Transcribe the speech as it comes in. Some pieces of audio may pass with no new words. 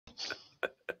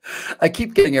I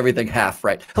keep getting everything half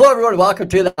right. Hello, everyone. Welcome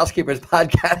to the Housekeepers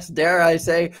podcast. Dare I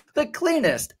say, the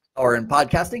cleanest hour in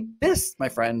podcasting. This, my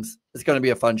friends, is going to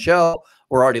be a fun show.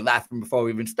 We're already laughing before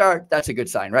we even start. That's a good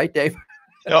sign, right, Dave?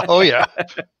 Oh, yeah.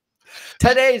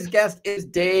 Today's guest is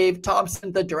Dave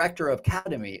Thompson, the director of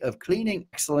Academy of Cleaning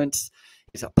Excellence.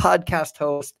 He's a podcast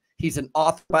host. He's an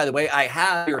author, by the way. I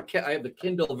have the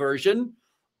Kindle version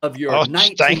of your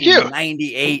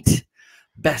 1998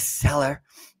 bestseller,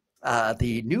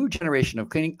 The New Generation of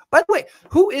Cleaning. By the way,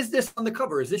 who is this on the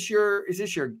cover? Is this your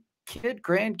kid,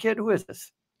 grandkid? Who is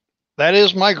this? That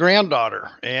is my granddaughter,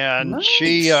 and nice.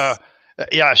 she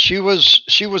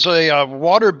was a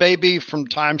water baby from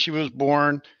time she was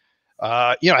born.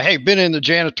 Hey, been in the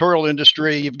janitorial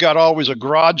industry. You've got always a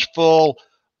garage full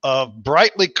of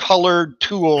brightly colored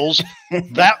tools.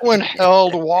 That one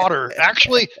held water.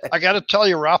 Actually, I got to tell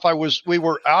you, Ralph, we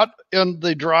were out in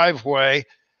the driveway,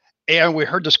 and we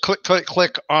heard this click, click,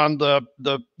 click on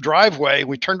the driveway.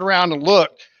 We turned around and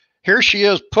looked. Here she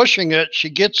is pushing it.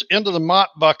 She gets into the mop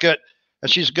bucket,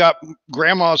 and she's got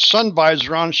grandma's sun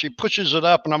visor on. She pushes it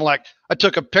up, and I'm like, I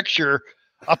took a picture.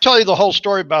 I'll tell you the whole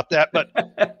story about that. But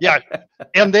yeah,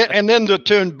 and then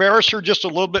to embarrass her just a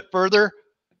little bit further,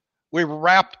 we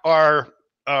wrapped our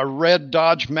red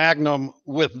Dodge Magnum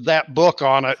with that book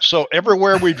on it. So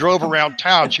everywhere we drove around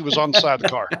town, she was on the side of the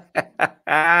car.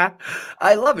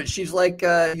 I love it. She's like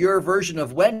your version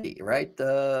of Wendy, right?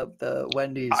 The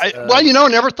Wendy's.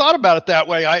 Never thought about it that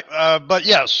way. But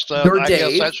yes, I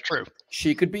guess that's true.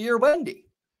 She could be your Wendy.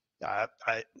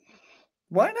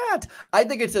 Why not? I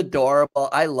think it's adorable.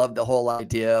 I love the whole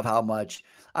idea of how much.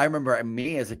 I remember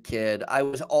me as a kid, I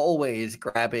was always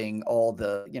grabbing all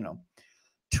the,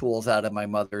 tools out of my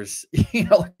mother's,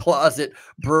 closet,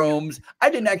 brooms. I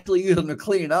didn't actually use them to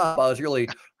clean up. I was really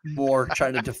more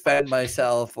trying to defend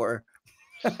myself or.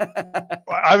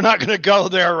 I'm not going to go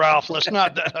there, Ralph. Let's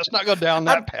not go down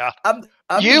that path. I'm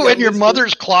you in your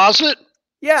mother's closet?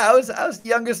 Yeah, I was the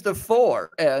youngest of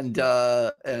four, and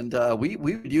we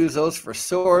would use those for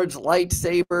swords,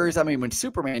 lightsabers. I mean, when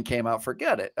Superman came out,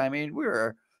 forget it. I mean, we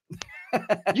were.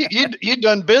 you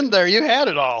done been there. You had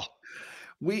it all.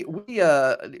 We would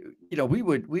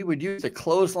use the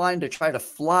clothesline to try to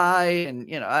fly, and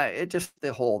it just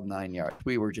the whole 9 yards.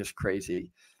 We were just crazy.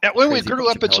 And when we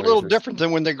grew up, it's a little different than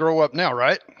when they grow up now,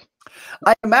 right?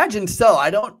 I imagine so.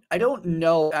 I don't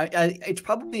know. It's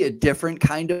probably a different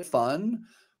kind of fun,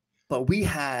 but we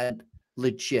had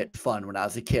legit fun when I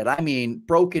was a kid. I mean,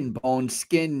 broken bones,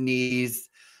 skin knees,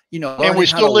 and we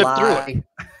still lived through it.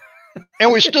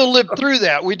 And we still lived through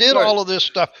that. We did all of this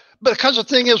stuff. But because the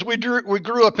thing is, we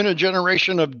grew up in a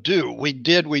generation of do. We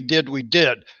did.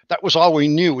 That was all we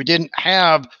knew. We didn't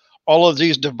have all of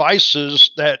these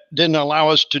devices that didn't allow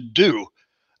us to do.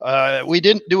 We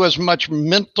didn't do as much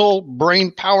mental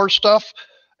brain power stuff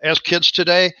as kids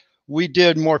today. We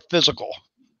did more physical.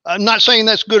 I'm not saying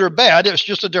that's good or bad. It's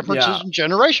just the differences in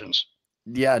generations.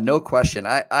 Yeah, no question.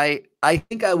 I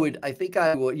think I would,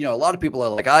 a lot of people are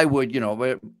like, I would,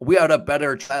 we had a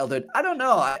better childhood. I don't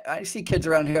know. I see kids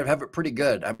around here have it pretty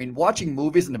good. I mean, watching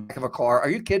movies in the back of a car. Are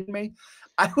you kidding me?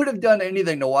 I would have done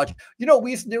anything to watch.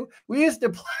 We used to do? We used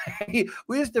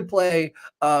to play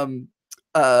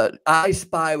I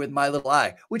Spy with My Little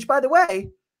Eye, which, by the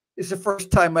way, is the first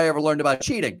time I ever learned about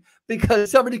cheating, because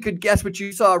somebody could guess what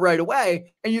you saw right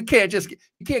away, and you can't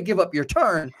give up your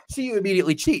turn, so you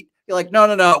immediately cheat. You're like,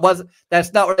 no, it wasn't.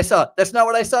 That's not what I saw. That's not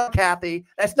what I saw, Kathy.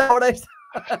 That's not what I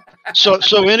saw.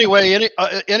 So anyway,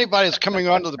 anybody that's coming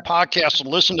onto the podcast and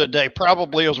listen today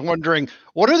probably is wondering,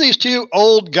 what are these two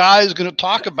old guys going to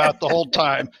talk about the whole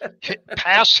time?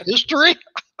 Past history?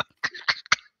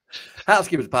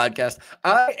 Housekeepers podcast.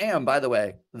 I am, by the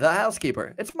way, the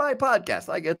housekeeper. It's my podcast.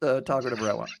 I get to talk whatever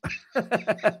I want.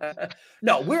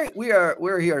 No,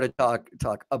 we're here to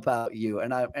talk about you,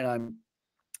 and I'm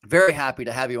very happy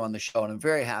to have you on the show, and I'm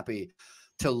very happy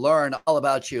to learn all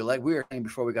about you. Like we were saying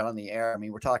before we got on the air, I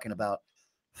mean, we're talking about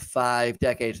 5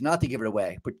 decades, not to give it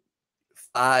away, but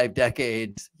 5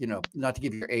 decades, not to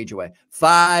give your age away.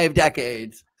 5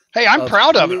 decades. Hey, I'm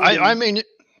proud of it. I mean,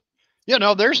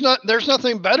 there's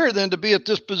nothing better than to be at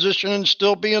this position and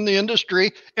still be in the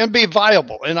industry and be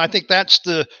viable. And I think that's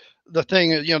the thing,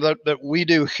 that we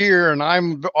do here, and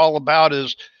I'm all about,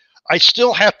 is I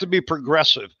still have to be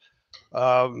progressive.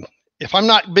 If I'm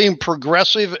not being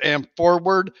progressive and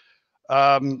forward,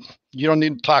 you don't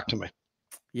need to talk to me.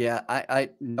 Yeah,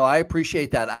 I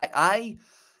appreciate that. I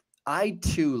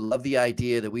too love the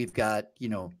idea that we've got,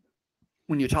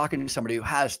 when you're talking to somebody who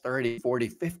has 30, 40,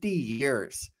 50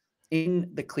 years in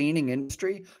the cleaning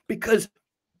industry, because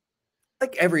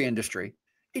like every industry,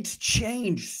 it's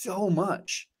changed so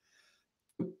much.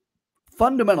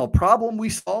 fundamental problem we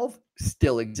solve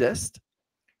still exists,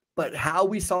 but how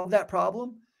we solve that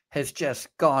problem has just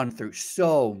gone through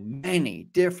so many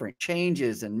different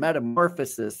changes and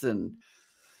metamorphosis, and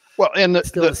well, and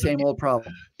still the same old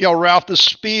problem. You know, Ralph, the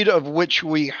speed of which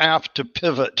we have to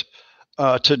pivot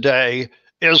today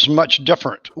is much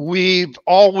different. We've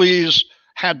always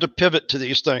had to pivot to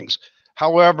these things.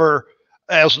 However,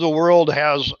 as the world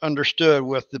has understood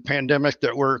with the pandemic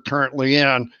that we're currently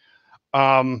in,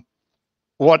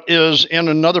 what is in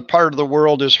another part of the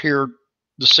world is here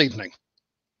this evening,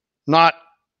 not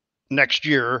next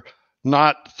year,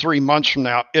 not 3 months from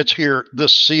now. It's here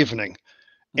this evening.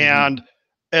 Mm-hmm. And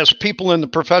as people in the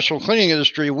professional cleaning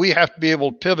industry, we have to be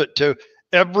able to pivot to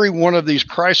every one of these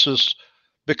crises,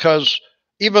 because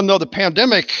even though the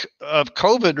pandemic of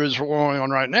COVID is going on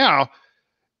right now,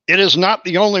 it is not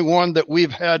the only one that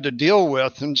we've had to deal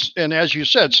with. And as you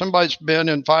said, somebody's been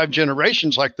in 5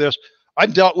 generations like this. I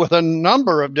dealt with a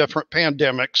number of different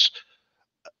pandemics.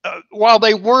 While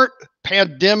they weren't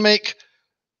pandemic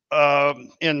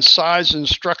in size and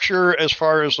structure as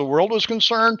far as the world was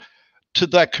concerned, to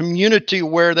that community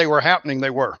where they were happening, they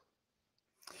were.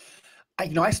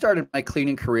 I started my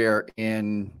cleaning career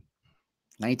in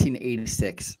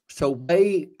 1986, so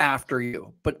way after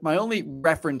you. But my only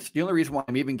reference, the only reason why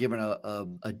I'm even given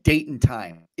a date and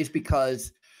time is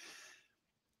because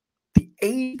the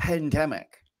AIDS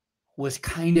pandemic was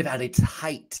kind of at its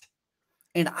height.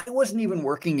 And I wasn't even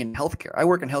working in healthcare. I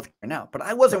work in healthcare now, but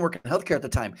I wasn't working in healthcare at the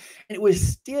time. And it was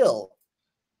still,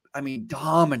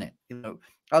 dominant.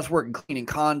 I was working cleaning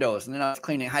condos, and then I was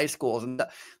cleaning high schools, and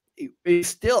it's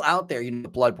still out there,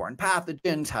 bloodborne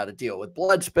pathogens, how to deal with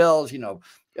blood spills,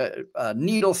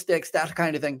 needle sticks, that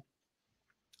kind of thing.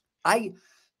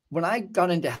 When I got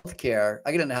into healthcare,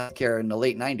 I got into healthcare in the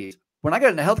late 90s. When I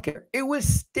got into healthcare, it was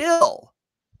still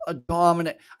a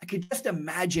dominant. I could just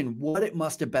imagine what it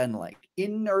must have been like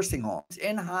in nursing homes,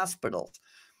 in hospitals,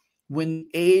 when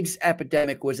AIDS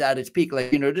epidemic was at its peak.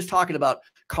 Just talking about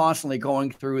constantly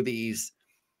going through these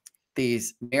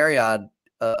myriad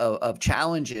of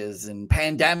challenges and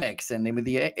pandemics, and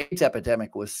the AIDS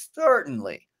epidemic was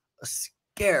certainly a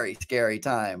scary, scary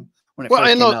time. When it first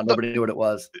came out, nobody knew what it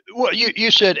was. Well, you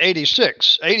said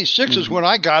 86. 86 is when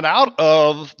I got out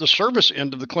of the service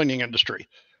end of the cleaning industry.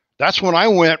 That's when I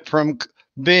went from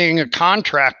being a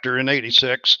contractor in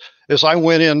 86, as I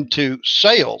went into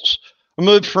sales. I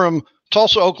moved from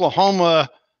Tulsa, Oklahoma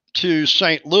to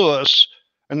St. Louis,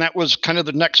 and that was kind of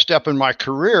the next step in my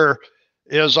career.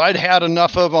 Is I'd had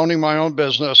enough of owning my own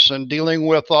business and dealing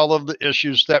with all of the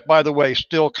issues that, by the way,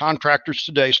 still contractors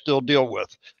today still deal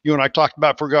with. You and I talked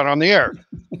about before we got on the air.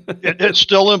 It's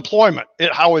still employment.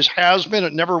 It always has been.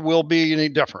 It never will be any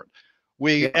different.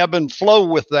 We ebb and flow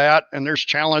with that, and there's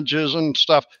challenges and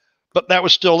stuff, but that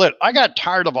was still it. I got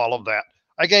tired of all of that.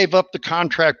 I gave up the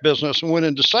contract business and went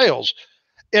into sales.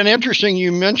 And interesting,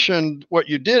 you mentioned what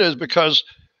you did, is because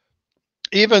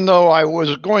even though I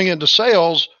was going into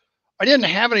sales, I didn't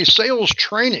have any sales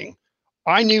training.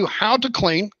 I knew how to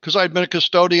clean because I'd been a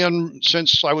custodian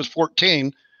since I was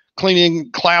 14,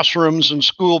 cleaning classrooms and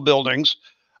school buildings.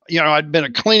 I'd been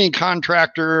a cleaning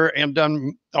contractor and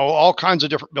done all kinds of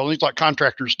different buildings like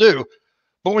contractors do.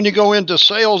 But when you go into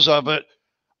sales of it,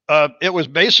 it was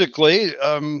basically,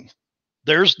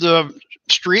 there's the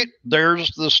street,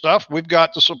 there's the stuff, we've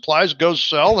got the supplies, go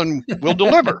sell and we'll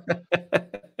deliver.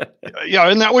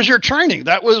 And that was your training.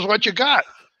 That was what you got.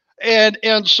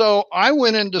 And so I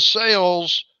went into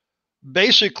sales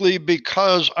basically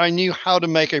because I knew how to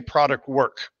make a product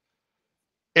work.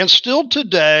 And still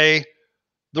today,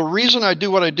 the reason I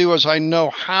do what I do is I know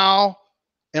how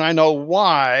and I know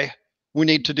why we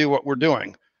need to do what we're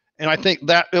doing. And I think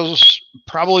that is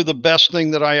probably the best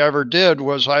thing that I ever did,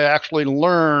 was I actually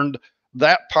learned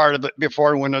that part of it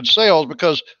before I went into sales,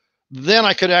 because then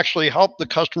I could actually help the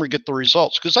customer get the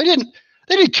results, because they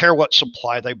didn't care what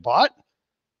supply they bought.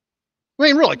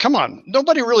 Really, come on.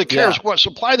 Nobody really cares what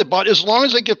supply they bought, as long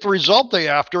as they get the result they're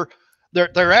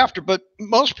after. But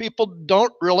most people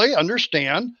don't really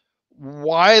understand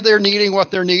why they're needing what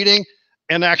they're needing,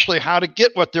 and actually how to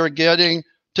get what they're getting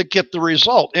to get the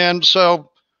result. And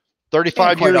so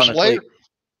 35 years later.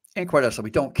 And quite honestly, we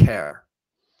don't care.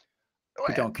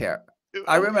 We don't care.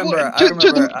 I remember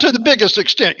to the biggest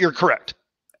extent, you're correct.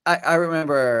 I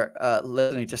remember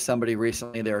listening to somebody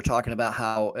recently. They were talking about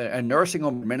how a nursing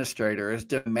home administrator is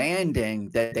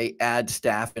demanding that they add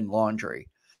staff in laundry.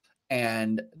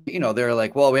 And, they're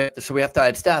like, well, we have to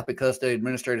add staff because the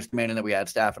administrator is demanding that we add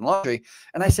staff in laundry.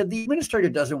 And I said, the administrator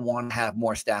doesn't want to have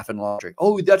more staff in laundry.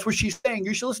 Oh, that's what she's saying.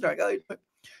 You should listen to her.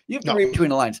 You have to read between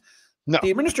the lines. No. The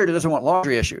administrator doesn't want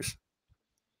laundry issues.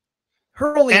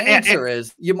 Her only answer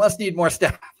is, you must need more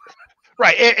staff.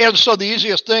 Right. And so the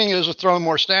easiest thing is to throw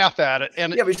more staff at it.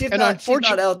 And yeah, but she's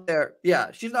not out there.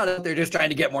 Yeah, she's not out there just trying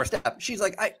to get more staff. She's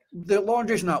like, the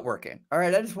laundry's not working. All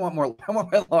right, I just want more. I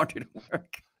want my laundry to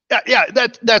work. Yeah,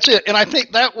 that's it. And I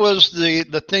think that was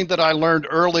the thing that I learned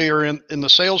earlier in the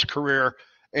sales career.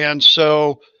 And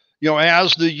so,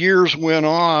 as the years went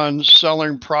on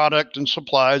selling product and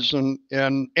supplies and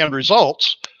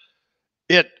results,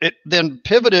 it then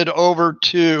pivoted over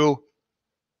to,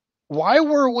 why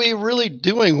were we really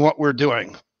doing what we're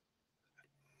doing?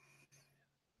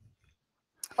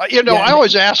 I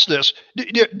always ask this.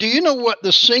 Do you know what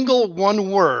the single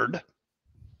one word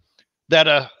that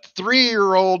a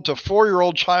 3-year-old to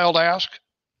 4-year-old child asks?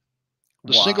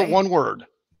 The single one word.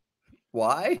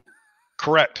 Why?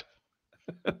 Correct.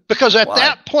 Because at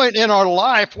that point in our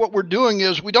life, what we're doing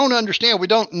is we don't understand, we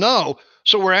don't know.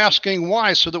 So we're asking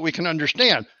why so that we can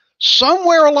understand.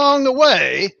 Somewhere along the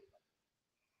way,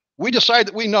 we decide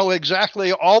that we know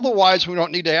exactly all the whys. We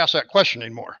don't need to ask that question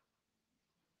anymore.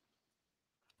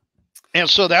 And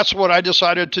so that's what I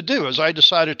decided to do, is I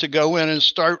decided to go in and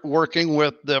start working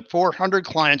with the 400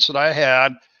 clients that I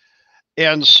had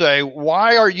and say,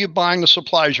 why are you buying the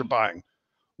supplies you're buying?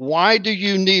 Why do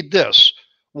you need this?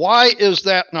 Why is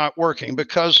that not working?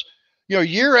 Because,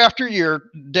 year after year,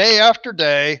 day after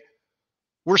day,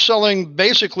 we're selling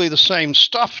basically the same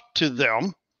stuff to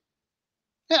them.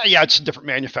 Yeah, it's a different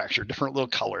manufacturer, different little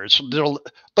colors,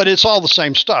 but it's all the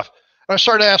same stuff. And I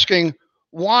started asking,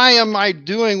 why am I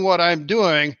doing what I'm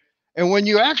doing? And when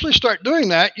you actually start doing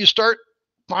that, you start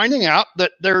finding out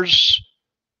that there's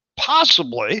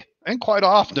possibly, and quite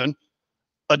often,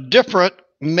 a different,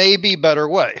 maybe better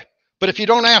way. But if you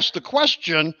don't ask the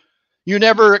question, you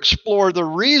never explore the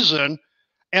reason.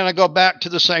 And I go back to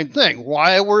the same thing.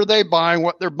 Why were they buying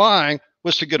what they're buying?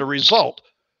 Was to get a result.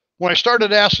 When I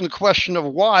started asking the question of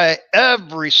why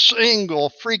every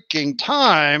single freaking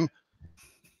time,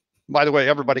 by the way,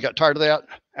 everybody got tired of that,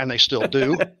 and they still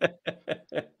do,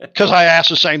 because I asked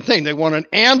the same thing. They want an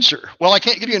answer. Well, I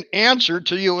can't give you an answer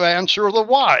till you answer the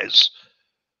whys.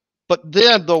 But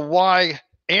then the why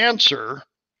answer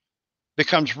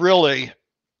becomes really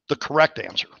the correct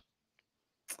answer.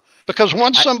 Because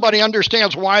once somebody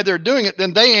understands why they're doing it,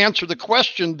 then they answer the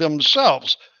question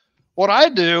themselves. What I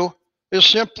do is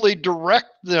simply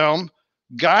direct them,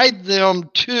 guide them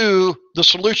to the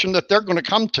solution that they're going to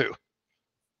come to.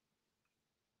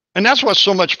 And that's what's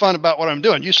so much fun about what I'm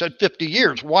doing. You said 50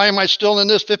 years. Why am I still in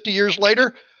this 50 years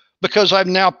later? Because I've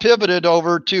now pivoted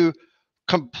over to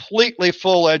completely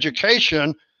full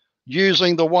education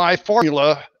using the why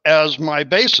formula as my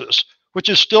basis, which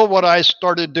is still what I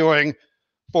started doing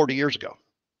 40 years ago.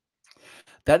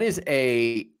 That is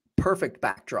a perfect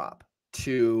backdrop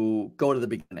to go to the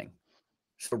beginning.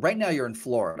 So right now you're in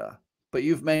Florida, but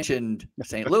you've mentioned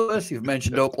St. Louis, you've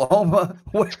mentioned Oklahoma.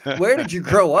 Where did you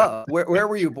grow up? Where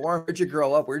were you born? Where'd you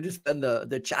grow up? Where did you spend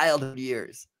the childhood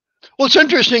years? Well, it's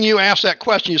interesting you asked that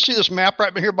question. You see this map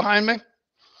right here behind me?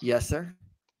 Yes, sir.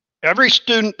 Every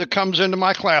student that comes into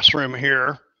my classroom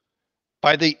here,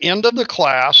 by the end of the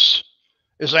class,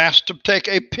 is asked to take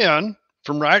a pin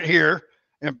from right here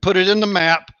and put it in the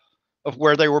map of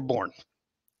where they were born.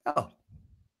 Oh.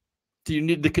 Do you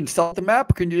need to consult the map,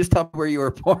 or can you just tell me where you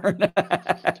were born?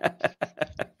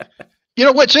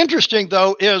 What's interesting,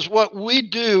 though, is what we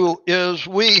do is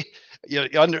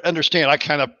understand, I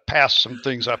kind of pass some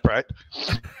things up, right?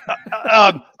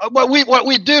 What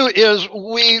we do is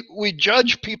we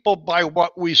judge people by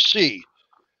what we see.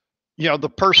 The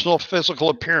personal physical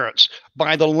appearance,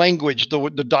 by the language,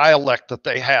 the dialect that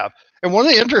they have. And one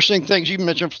of the interesting things, you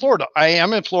mentioned Florida. I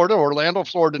am in Florida, Orlando,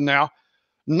 Florida now.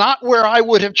 Not where I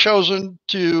would have chosen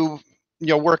to,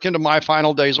 work into my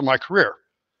final days of my career.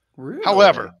 Really?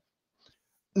 However,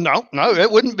 no, it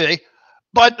wouldn't be.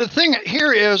 But the thing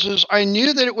here is I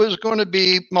knew that it was going to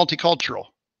be multicultural.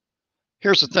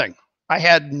 Here's the thing. I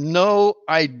had no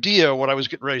idea what I was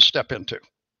getting ready to step into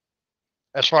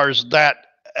as far as that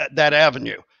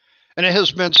avenue. And it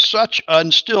has been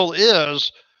and still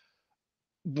is,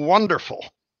 wonderful,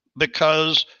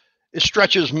 because it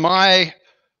stretches my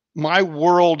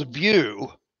world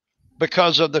view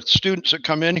because of the students that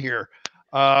come in here.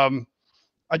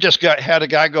 I just had a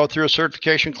guy go through a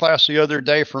certification class the other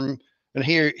day and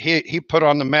he put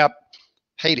on the map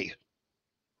Haiti.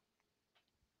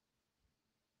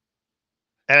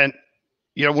 And,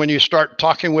 when you start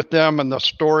talking with them and the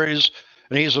stories,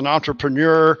 and he's an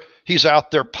entrepreneur, he's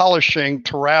out there polishing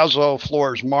terrazzo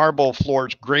floors, marble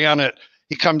floors, granite.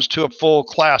 He comes to a full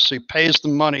class. He pays the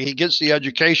money. He gets the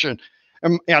education.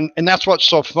 And that's what's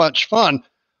so much fun.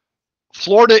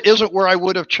 Florida isn't where I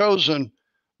would have chosen,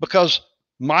 because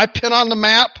my pin on the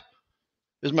map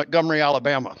is Montgomery,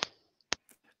 Alabama.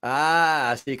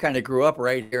 Ah, so you kind of grew up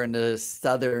right here in the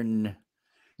southern.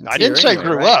 I didn't say anyway,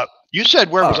 grew right? up. You said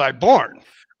where was I born?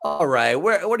 All right.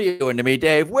 What are you doing to me,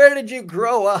 Dave? Where did you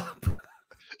grow up?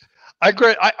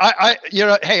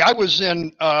 Hey, I was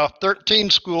in 13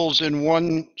 schools in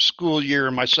one school year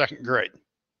in my second grade.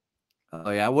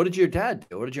 Oh yeah. What did your dad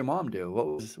do? What did your mom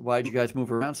do? Why did you guys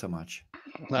move around so much?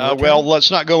 Well,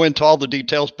 let's not go into all the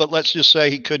details, but let's just say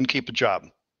he couldn't keep a job.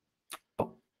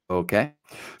 Okay.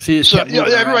 So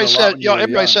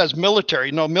everybody says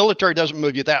military. No, military doesn't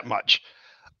move you that much.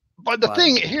 But the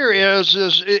thing here is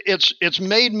it's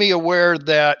made me aware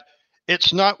that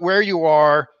it's not where you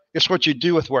are, it's what you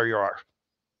do with where you are.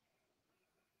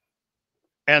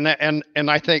 And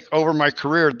I think over my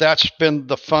career, that's been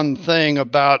the fun thing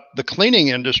about the cleaning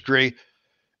industry,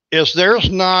 is there's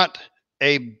not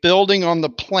a building on the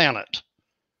planet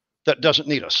that doesn't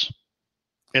need us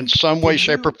in some way,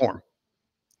 shape, or form.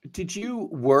 Did you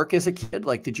work as a kid?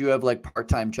 Like, did you have like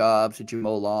part-time jobs? Did you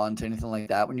mow lawns, anything like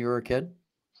that when you were a kid?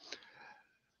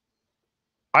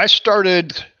 I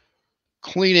started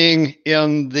cleaning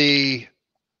in the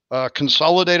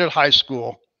consolidated high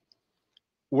school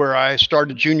where I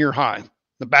started junior high.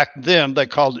 Back then, they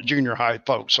called it junior high,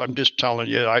 folks. I'm just telling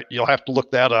you, you'll have to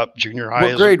look that up. Junior high.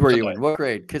 What grade were you in? What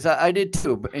grade? Because I did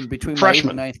too, in between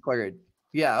freshman, my 8th and 9th grade.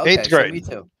 Yeah, okay. 8th grade.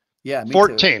 So me too. Yeah, me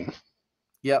 14. Too.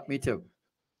 Yep, me too.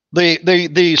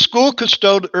 The school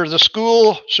custodian or the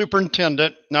school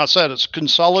superintendent, now it said it's a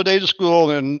consolidated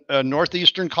school in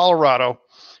northeastern Colorado,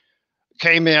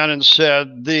 came in and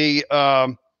said the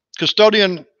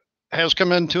custodian has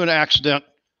come into an accident,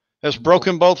 has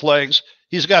broken both legs.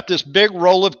 He's got this big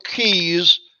roll of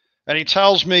keys, and he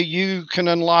tells me you can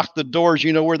unlock the doors.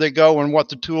 You know where they go and what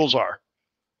the tools are.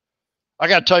 I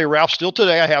got to tell you, Ralph, still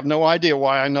today, I have no idea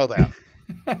why I know that.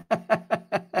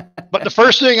 But the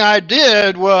first thing I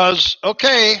did was,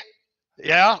 okay,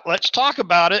 yeah, let's talk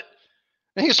about it.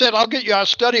 And he said, I'll get you out of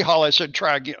study hall. I said,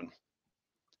 try again.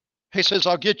 He says,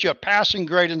 I'll get you a passing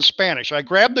grade in Spanish. I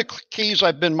grabbed the keys.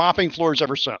 I've been mopping floors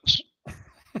ever since.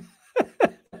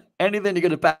 Anything to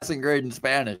get a passing grade in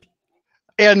Spanish.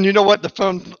 And you know what the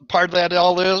fun part of that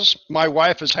all is? My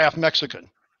wife is half Mexican.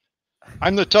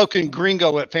 I'm the token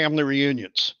gringo at family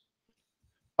reunions.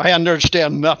 I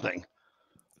understand nothing.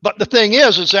 But the thing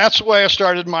is that's the way I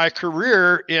started my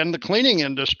career in the cleaning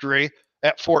industry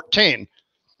at 14.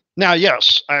 Now,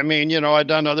 yes, I mean, I've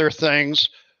done other things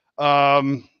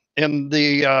in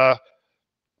the,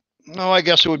 I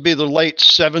guess it would be the late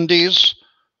 70s.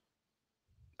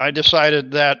 I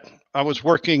decided that I was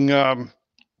working,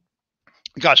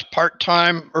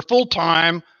 part-time or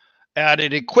full-time at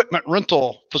an equipment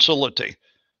rental facility.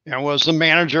 I was the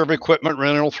manager of equipment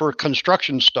rental for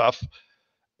construction stuff.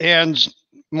 And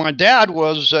my dad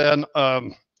was on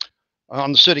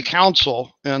the city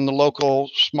council in the local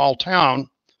small town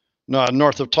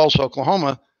north of Tulsa,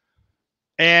 Oklahoma.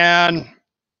 And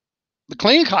the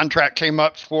cleaning contract came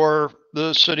up for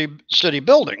the city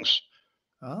buildings.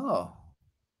 Oh.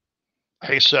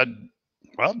 He said,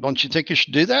 well, don't you think you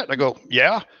should do that? And I go,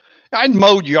 yeah. I'd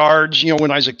mowed yards,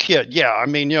 when I was a kid. Yeah, I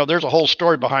mean, there's a whole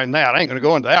story behind that. I ain't going to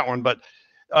go into that one, but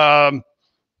I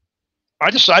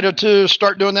decided to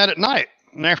start doing that at night.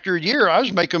 And after a year, I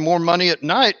was making more money at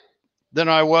night than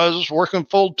I was working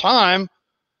full time,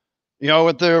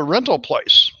 at the rental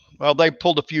place. Well, they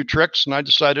pulled a few tricks and I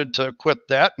decided to quit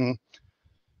that. And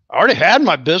I already had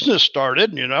my business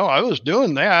started, I was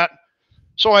doing that.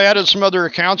 So I added some other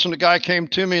accounts and the guy came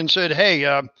to me and said, hey,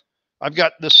 I've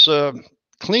got this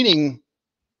cleaning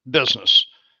business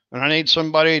and I need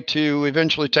somebody to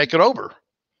eventually take it over.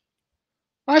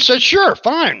 I said, sure,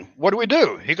 fine. What do we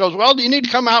do? He goes, well, you need to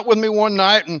come out with me one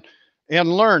night and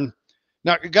learn.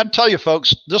 Now, I got to tell you,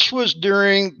 folks, this was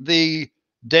during the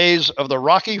days of the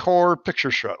Rocky Horror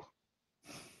Picture Show,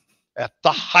 at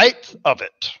the height of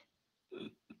it.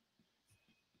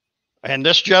 And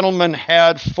this gentleman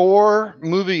had 4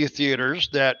 movie theaters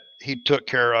that he took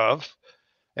care of.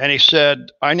 And he said,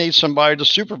 I need somebody to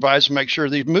supervise and make sure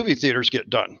these movie theaters get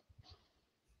done.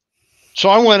 So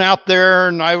I went out there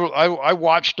and I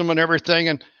watched them and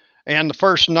everything. And the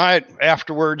first night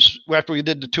afterwards, after we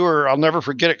did the tour, I'll never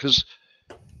forget it because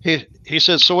he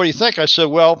said, so what do you think? I said,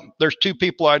 well, there's 2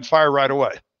 people I'd fire right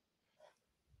away.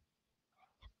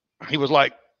 He was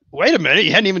like, wait a minute,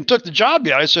 you hadn't even took the job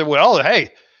yet. I said, well, hey,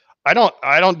 I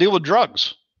don't deal with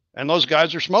drugs and those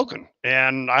guys are smoking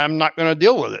and I'm not going to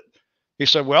deal with it. He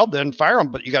said, well, then fire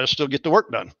them, but you got to still get the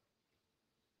work done.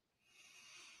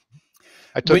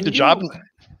 I took the job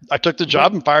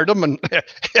and fired them. And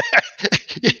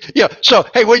Yeah. So,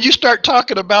 hey, when you start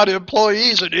talking about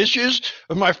employees and issues,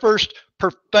 of my first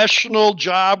professional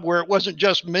job where it wasn't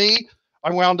just me,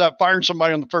 I wound up firing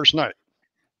somebody on the first night.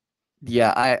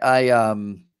 Yeah, I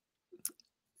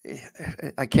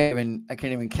can't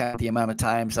even count the amount of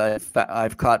times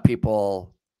I've caught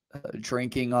people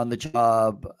drinking on the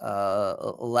job,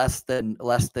 less than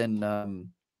less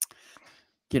than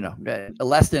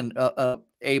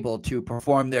able to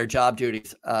perform their job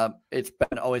duties. It's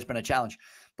always been a challenge.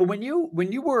 But when you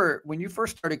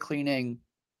first started cleaning,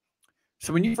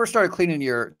 so when you first started cleaning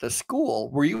the school,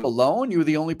 were you alone? You were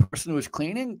the only person who was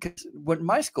cleaning? Because when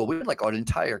my school, we had like an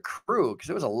entire crew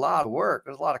because it was a lot of work.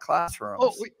 There was a lot of Oh,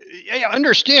 classrooms. yeah, I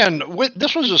understand.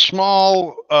 This was a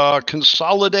small,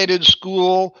 consolidated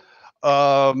school.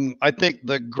 I think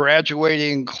the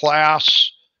graduating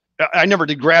class, I never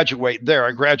did graduate there.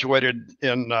 I graduated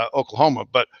in Oklahoma,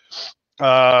 but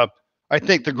I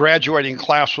think the graduating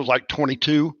class was like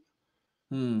 22.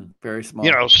 Very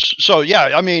small. So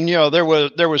yeah, I mean, there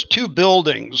was two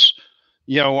buildings,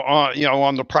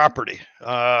 on the property.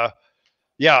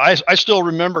 Yeah, I still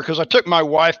remember because I took my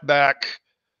wife back.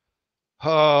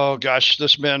 Oh gosh,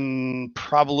 this been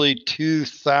probably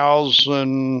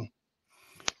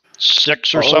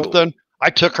 2006 or something. I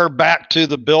took her back to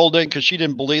the building because she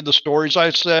didn't believe the stories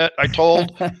I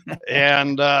told,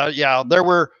 and yeah, there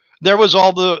was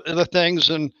all the things,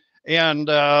 and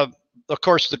of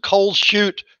course the coal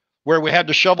chute where we had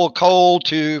to shovel coal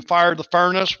to fire the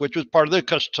furnace, which was part of the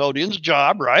custodian's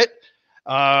job, right?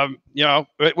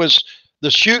 It was,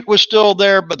 the chute was still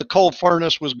there, but the coal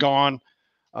furnace was gone.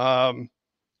 Yeah,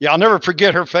 I'll never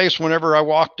forget her face whenever I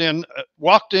walked in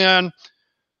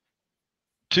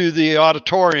to the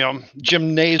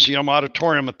gymnasium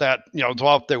auditorium at that,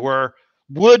 what they were,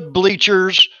 wood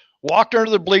bleachers, walked under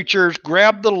the bleachers,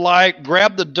 grabbed the light,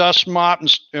 grabbed the dust mop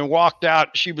and walked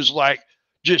out. She was like,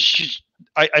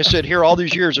 I said, here, all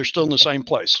these years, they're still in the same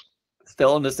place.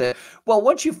 Still in the same. Well,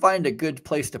 once you find a good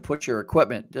place to put your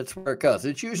equipment, that's where it goes.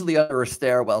 It's usually under a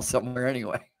stairwell somewhere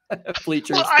anyway.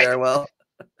 Bleacher stairwell.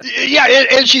 Yeah,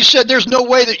 and she said there's no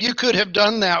way that you could have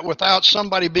done that without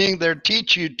somebody being there to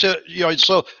teach you to,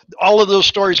 so all of those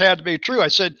stories had to be true. I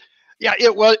said, yeah,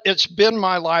 it's been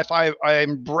my life. I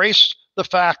embrace the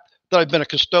fact that I've been a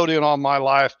custodian all my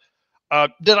life.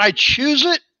 Did I choose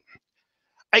it?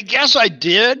 I guess I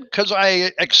did because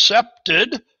I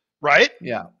accepted, right?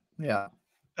 Yeah.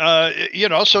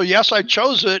 So yes, I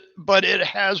chose it, but it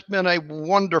has been a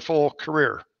wonderful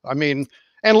career. I mean,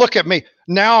 and look at me.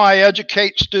 Now I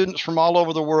educate students from all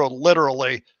over the world,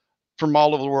 literally from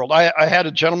all over the world. I had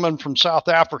a gentleman from South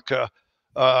Africa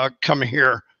come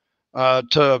here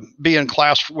to be in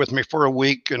class with me for a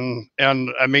week. And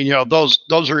I mean,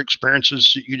 those are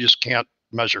experiences that you just can't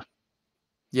measure.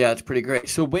 Yeah, it's pretty great.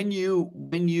 So when you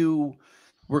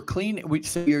were cleaning,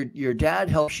 so your dad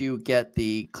helps you get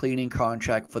the cleaning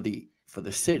contract for the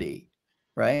city,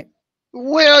 right?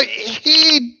 Well,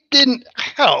 he didn't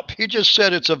help. He just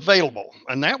said it's available,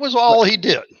 and that was all he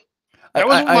did. That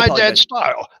was my dad's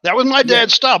style. That was my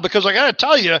dad's style, because I got to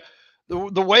tell you,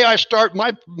 the way I start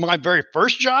my very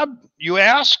first job, you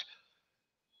ask,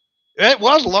 it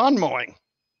was lawn mowing.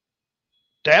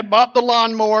 Dad bought the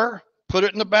lawnmower, put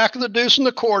it in the back of the deuce and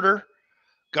the quarter,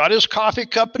 got his coffee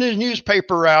cup and his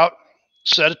newspaper out,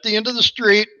 sat at the end of the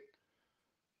street,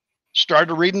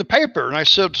 started reading the paper. And I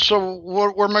said, so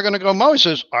where am I going to go mow? He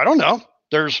says, I don't know.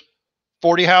 There's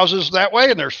 40 houses that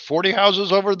way and there's 40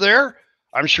 houses over there.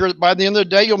 I'm sure that by the end of the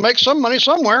day, you'll make some money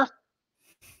somewhere.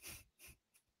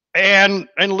 And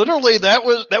literally that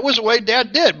was the way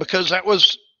Dad did, because that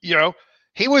was,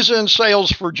 he was in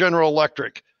sales for General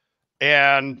Electric,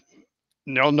 and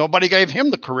nobody gave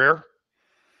him the career.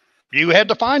 You had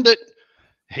to find it.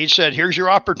 He said, here's your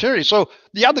opportunity. So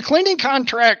yeah, the cleaning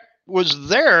contract was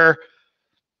there.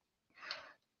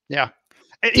 Yeah.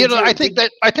 I think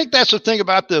that's the thing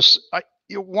about this.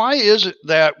 Why is it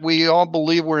that we all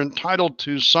believe we're entitled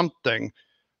to something?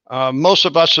 Most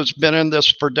of us that's been in this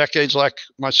for decades, like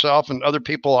myself and other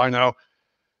people I know,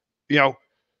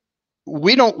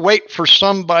 we don't wait for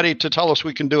somebody to tell us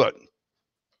we can do it.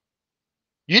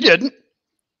 You didn't.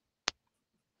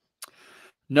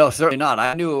 No, certainly not.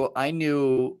 I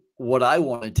knew what I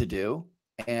wanted to do,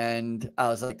 and I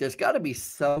was like, there's got to be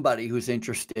somebody who's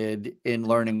interested in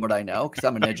learning what I know, because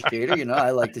I'm an educator,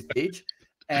 I like to teach.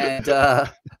 And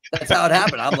that's how it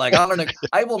happened. I'm like,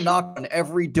 I will knock on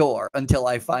every door until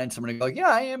I find someone to go, yeah,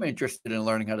 I am interested in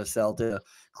learning how to sell to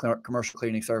commercial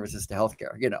cleaning services to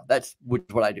healthcare. That's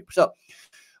what I do. So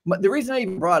the reason I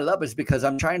even brought it up is because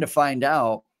I'm trying to find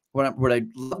out what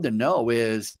I'd love to know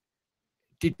is,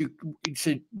 did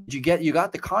you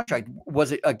got the contract?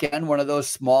 Was it again one of those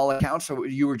small accounts, or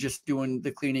you were just doing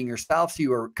the cleaning yourself? So you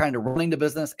were kind of running the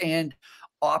business and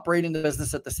operating the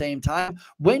business at the same time.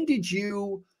 When did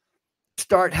you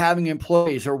start having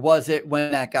employees, or was it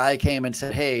when that guy came and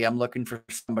said, "Hey, I'm looking for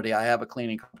somebody. I have a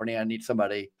cleaning company. I need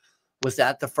somebody"? Was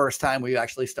that the first time we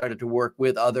actually started to work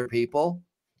with other people?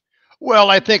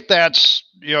 Well, I think that's,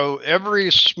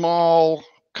 every small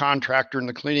contractor in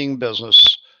the cleaning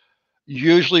business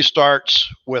usually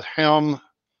starts with him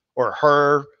or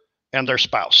her and their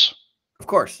spouse Of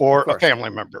course, or of a course.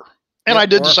 family member. And I Yep,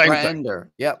 did or the a same thing. friend,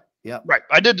 or yep. Right.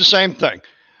 I did the same thing.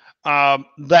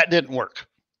 That didn't work.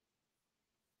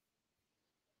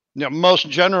 Most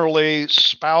generally,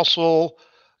 spousal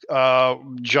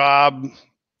job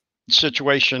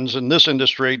situations in this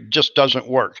industry just doesn't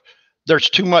work. There's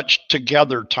too much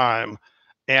together time,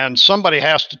 and somebody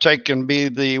has to take and be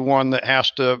the one that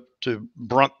has to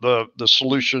brunt the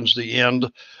solutions, the end.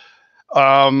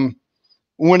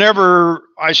 Whenever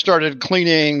I started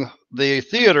cleaning the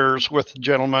theaters with the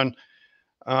gentleman,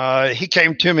 he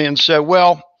came to me and said,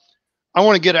 "Well, I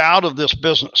want to get out of this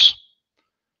business.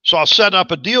 So I'll set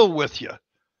up a deal with you.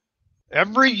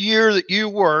 Every year that you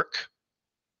work,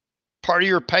 part of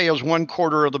your pay is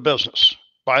 1/4 of the business.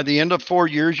 By the end of 4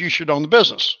 years, you should own the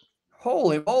business."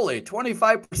 Holy moly,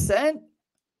 25%?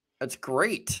 That's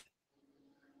great.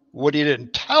 What he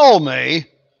didn't tell me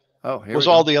Here was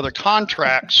we all go. the other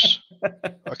contracts.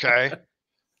 Okay.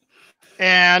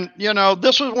 And,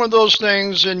 this was one of those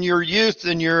things in your youth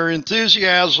and your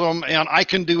enthusiasm, and I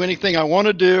can do anything I want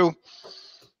to do.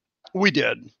 We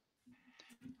did.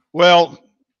 Well,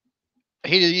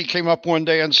 he came up one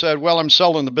day and said, "Well, I'm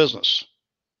selling the business."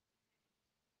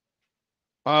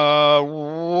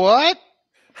 What?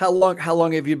 How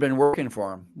long have you been working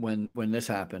for him when this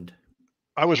happened?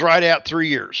 I was right at 3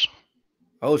 years.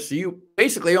 Oh, so you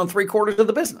basically own 3/4 of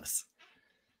the business.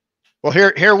 Well,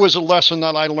 here was a lesson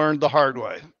that I learned the hard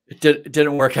way. It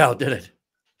didn't work out, did it?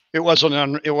 It wasn't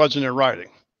in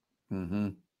writing. Mm-hmm.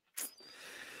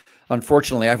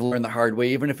 Unfortunately, I've learned the hard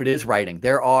way. Even if it is writing,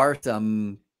 there are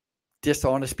some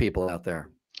dishonest people out there.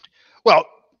 Well,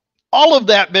 all of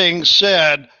that being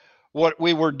said, what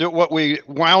we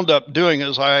wound up doing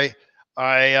is I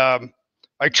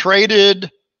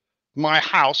traded my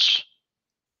house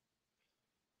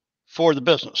for the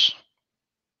business.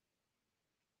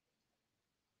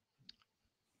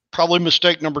 Probably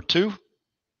mistake number 2.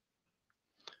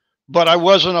 But I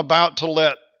wasn't about to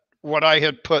let what I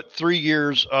had put 3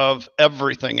 years of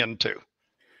everything into.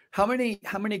 How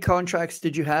many contracts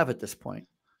did you have at this point?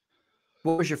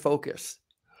 What was your focus?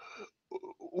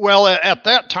 Well, at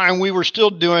that time, we were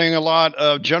still doing a lot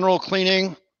of general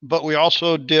cleaning, but we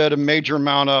also did a major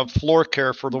amount of floor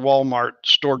care for the Walmart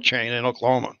store chain in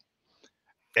Oklahoma.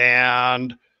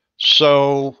 And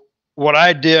so what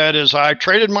I did is I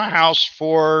traded my house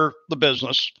for the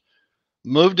business,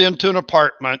 moved into an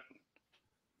apartment.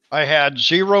 I had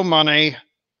 0 money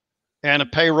and a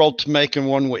payroll to make in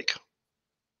 1 week.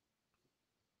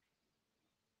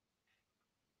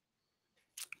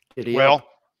 Well,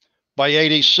 by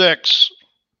 86,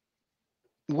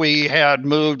 we had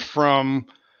moved from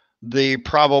the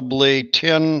probably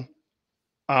 10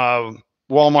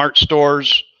 Walmart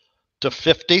stores to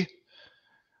 50.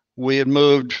 We had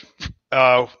moved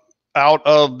out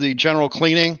of the general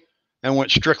cleaning and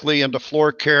went strictly into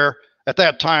floor care. At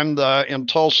that time, in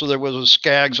Tulsa, there was a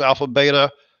Skaggs, Alpha Beta.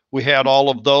 We had all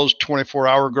of those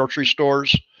 24-hour grocery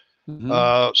stores.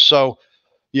 Mm-hmm. So,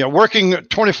 working at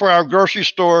 24-hour grocery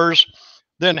stores,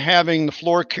 then having the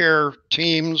floor care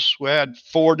teams. We had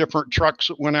 4 different trucks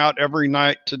that went out every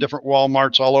night to different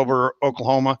Walmarts all over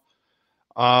Oklahoma.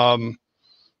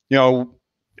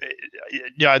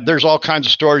 There's all kinds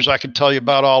of stories I could tell you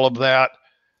about all of that.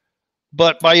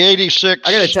 But by 86,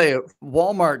 I got to tell you,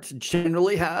 Walmarts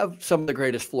generally have some of the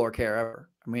greatest floor care ever.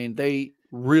 I mean, they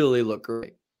really look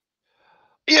great.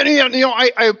 There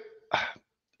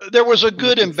was a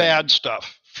good and bad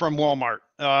stuff from Walmart.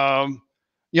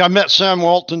 I met Sam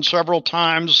Walton several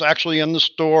times, actually in the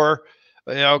store.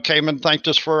 Came and thanked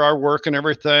us for our work and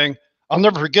everything. I'll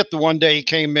never forget the one day he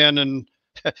came in and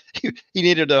he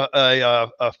needed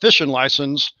a fishing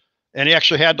license, and he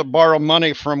actually had to borrow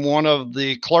money from one of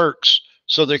the clerks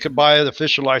so they could buy the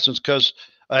fishing license because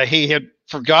he had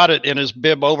forgot it in his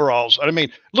bib overalls. I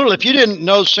mean, literally, if you didn't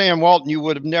know Sam Walton, you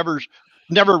would have never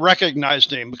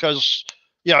recognized him because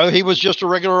he was just a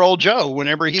regular old Joe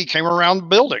whenever he came around the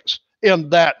buildings in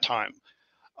that time.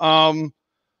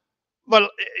 But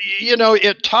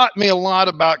it taught me a lot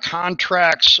about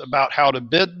contracts, about how to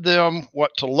bid them,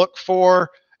 what to look for.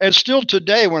 And still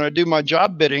today, when I do my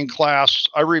job bidding class,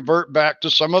 I revert back to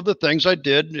some of the things I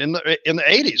did in the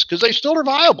 80s because they still are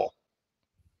viable.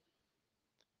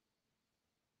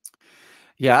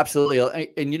 Yeah, absolutely.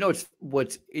 And you know,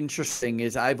 what's interesting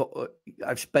is I've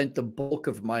spent the bulk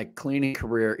of my cleaning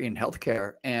career in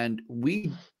healthcare, and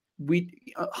we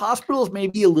hospitals may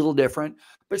be a little different,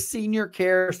 but senior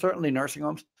care, certainly nursing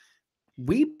homes,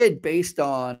 we bid based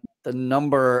on the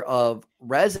number of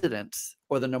residents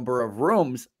or the number of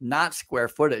rooms, not square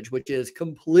footage, which is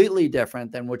completely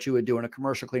different than what you would do in a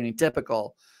commercial cleaning.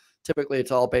 Typically,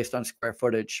 it's all based on square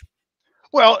footage.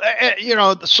 Well, you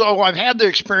know, so I've had the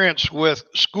experience with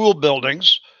school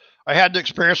buildings. I had the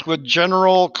experience with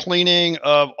general cleaning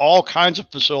of all kinds of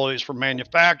facilities, from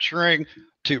manufacturing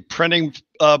to printing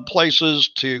places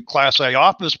to Class A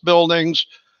office buildings.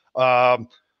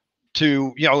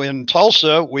 To, you know, in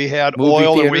Tulsa, we had Movie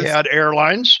oil theaters. And we had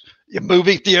airlines,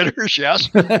 movie theaters, yes.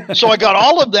 So I got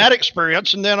all of that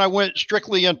experience, and then I went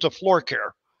strictly into floor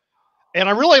care. And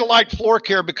I really liked floor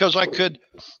care because I could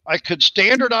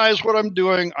standardize what I'm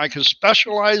doing. I could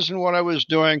specialize in what I was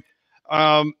doing.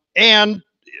 And,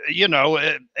 you know,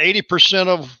 80%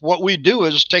 of what we do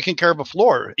is taking care of a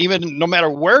floor, even no matter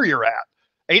where you're at.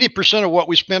 80% of what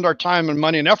we spend our time and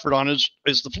money and effort on is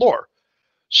the floor.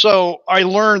 So I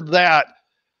learned that,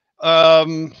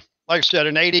 like I said,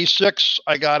 in 86,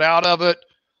 I got out of it,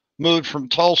 moved from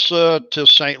Tulsa to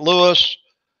St. Louis,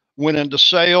 went into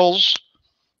sales.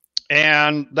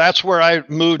 And that's where I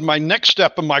moved. My next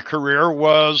step in my career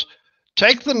was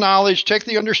take the knowledge, take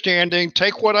the understanding,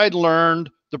 take what I'd learned,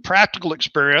 the practical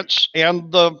experience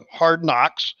and the hard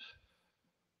knocks,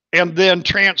 and then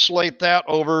translate that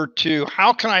over to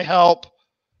how can I help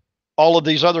all of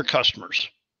these other customers?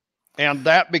 And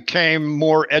that became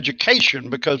more education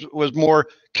because it was more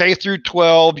K through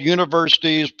 12,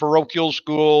 universities, parochial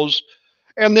schools,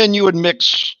 and then you would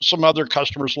mix some other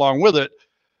customers along with it.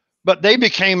 But they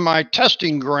became my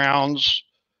testing grounds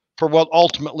for what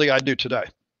ultimately I do today.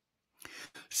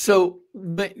 So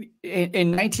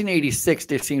in 1986,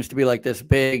 there seems to be like this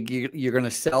big, you're going to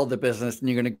sell the business and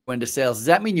you're going to go into sales. Does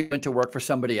that mean you went to work for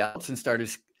somebody else and started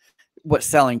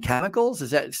selling chemicals? Is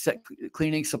that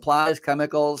cleaning supplies,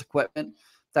 chemicals, equipment,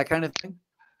 that kind of thing?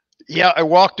 Yeah, I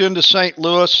walked into St.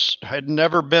 Louis. I had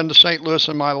never been to St. Louis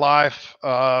in my life.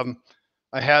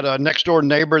 I had a next door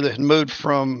neighbor that had moved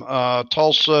from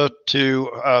Tulsa to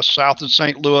south of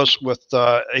St. Louis with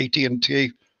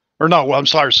AT&T, or no, well, I'm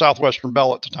sorry, Southwestern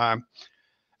Bell at the time.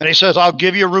 And he says, I'll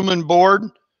give you a room and board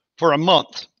for a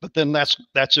month, but then that's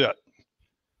it.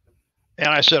 And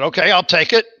I said, okay, I'll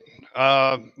take it.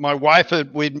 My wife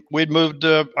I'd moved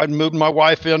my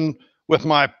wife in with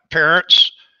my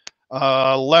parents,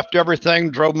 left everything,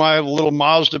 drove my little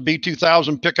Mazda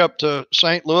B2000 pickup to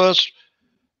St. Louis,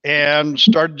 and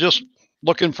started just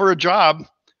looking for a job.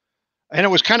 And it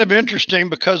was kind of interesting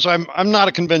because I'm not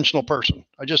a conventional person.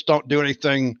 I just don't do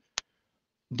anything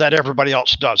that everybody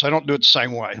else does. I don't do it the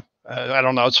same way. I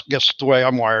don't know. I guess it's the way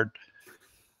I'm wired.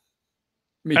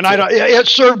 And it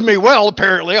served me well,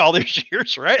 apparently, all these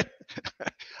years, right?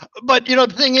 But, you know,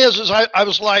 the thing is I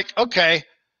was like, okay,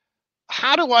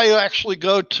 how do I actually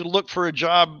go to look for a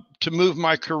job to move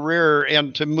my career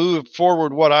and to move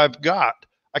forward what I've got?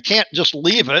 I can't just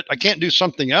leave it. I can't do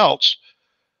something else.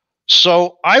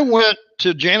 So I went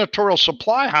to janitorial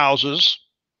supply houses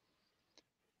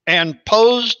and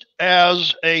posed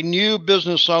as a new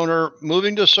business owner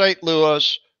moving to St.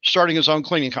 Louis, starting his own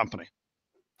cleaning company.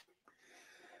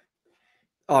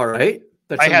 All right.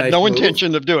 I had no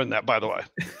intention of doing that, by the way.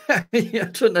 Yeah,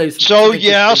 that's a nice. So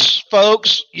yes,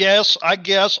 folks, yes, I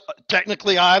guess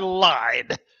technically I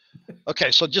lied.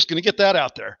 Okay, so just going to get that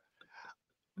out there.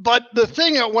 But the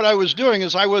thing, what I was doing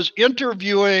is I was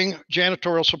interviewing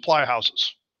janitorial supply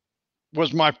houses.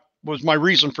 Was my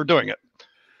reason for doing it.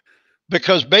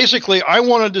 Because basically I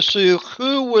wanted to see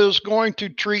who was going to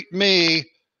treat me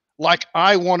like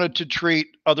I wanted to treat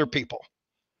other people.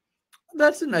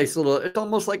 That's a nice little, it's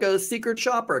almost like a secret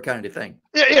shopper kind of thing.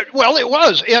 Well, it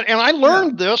was. And I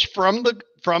learned this from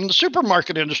the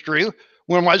supermarket industry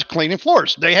when I was cleaning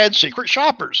floors. They had secret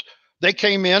shoppers. They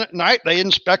came in at night, they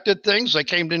inspected things, they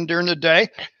came in during the day,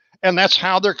 and that's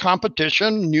how their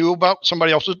competition knew about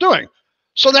somebody else was doing.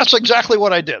 So that's exactly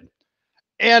what I did.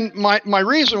 And my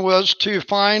reason was to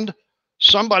find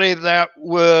somebody that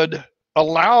would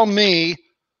allow me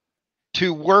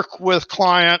to work with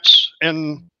clients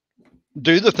and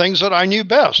do the things that I knew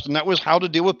best, and that was how to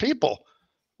deal with people.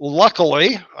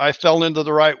 Luckily, I fell into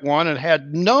the right one and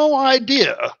had no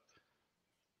idea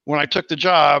when I took the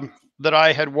job that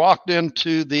I had walked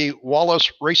into the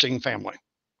Wallace racing family.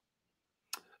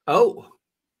 Oh,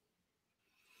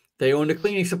 They owned a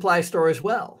cleaning supply store as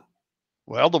well.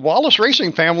 Well, the Wallace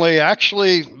Racing family,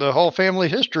 actually, the whole family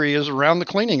history is around the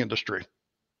cleaning industry.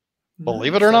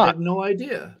 Believe it or Nice. I not. had no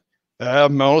idea.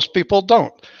 Most people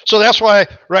don't. So that's why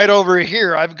right over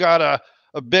here, I've got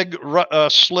a big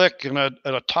slick and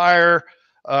a tire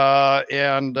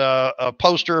and a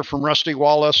poster from Rusty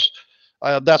Wallace.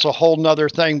 That's a whole nother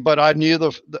thing, but I knew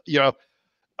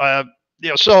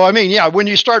so I mean, yeah, when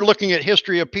you start looking at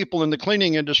history of people in the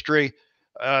cleaning industry,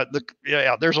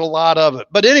 there's a lot of it.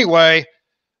 But anyway,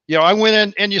 I went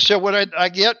in and you said, what did I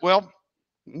get? Well,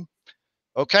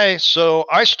 okay, so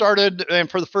I started,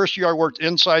 and for the first year I worked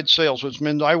inside sales, which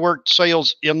means I worked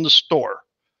sales in the store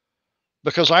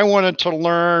because I wanted to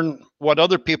learn what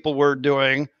other people were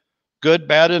doing, good,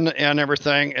 bad, and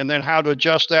everything, and then how to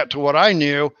adjust that to what I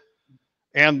knew.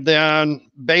 And then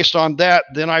based on that,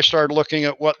 then I started looking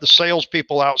at what the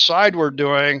salespeople outside were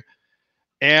doing.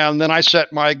 And then I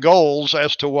set my goals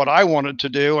as to what I wanted to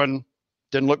do and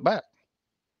didn't look back.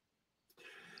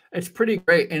 It's pretty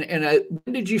great. And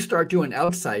when did you start doing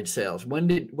outside sales? When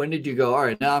did you go, all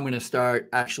right, now I'm going to start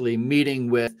actually meeting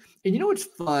with, and you know what's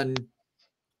fun,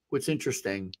 what's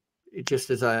interesting,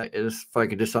 if I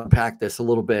could just unpack this a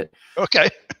little bit. Okay.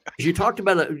 You talked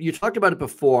about it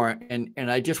before, and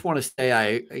I just want to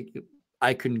say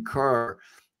I concur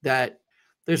that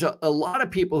there's a lot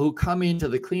of people who come into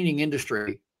the cleaning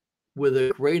industry with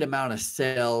a great amount of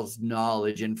sales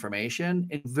knowledge information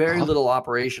and very little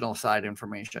operational side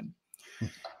information.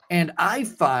 And I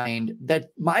find that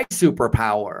my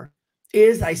superpower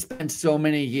is I spent so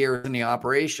many years in the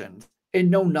operations and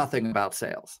know nothing about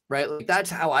sales, right? Like that's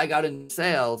how I got into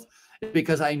sales,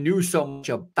 because I knew so much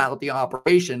about the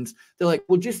operations. They're like,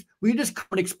 well, will you just come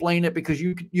and explain it, because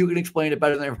you can explain it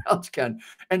better than everyone else can.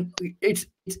 And it's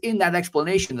in that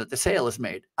explanation that the sale is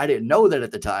made. I didn't know that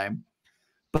at the time,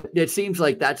 but it seems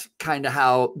like that's kind of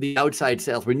how the outside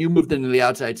sales, when you moved into the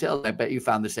outside sales, I bet you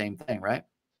found the same thing, right?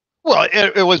 Well,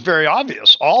 it was very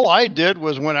obvious. All I did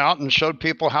was went out and showed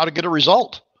people how to get a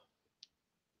result.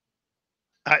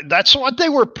 That's what they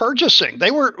were purchasing.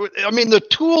 The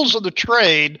tools of the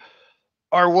trade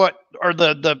are what are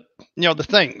the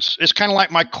things. It's kind of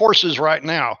like my courses right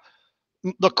now.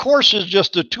 The course is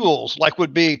just the tools, like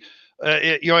would be,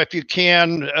 if you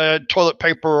can, toilet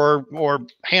paper or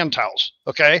hand towels.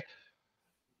 Okay.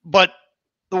 But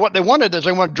what they wanted is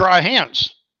they want dry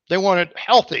hands. They wanted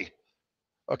healthy.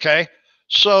 Okay.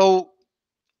 So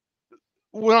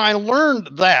when I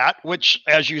learned that, which,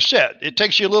 as you said, it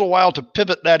takes you a little while to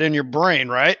pivot that in your brain,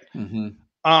 right?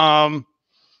 Mm-hmm.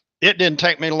 It didn't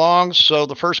take me long. So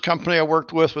the first company I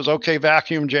worked with was OK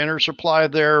Vacuum Janitor Supply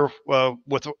there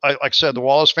with, like I said, the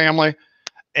Wallace family.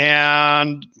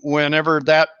 And whenever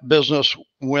that business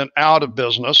went out of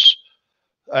business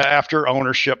after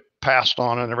ownership passed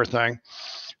on and everything,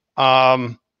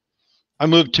 I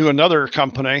moved to another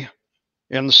company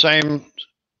in the same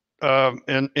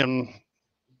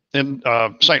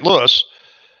in St. Louis,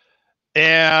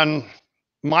 and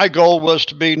my goal was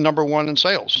to be number one in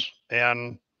sales,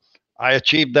 and I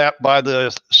achieved that by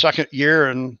the second year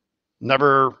and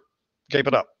never gave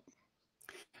it up.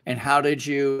 And how did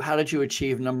you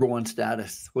achieve number one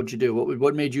status? What'd you do?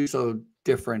 What made you so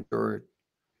different or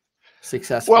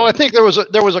successful? Well, I think there was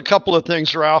a couple of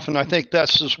things, Ralph, and I think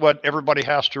that's just what everybody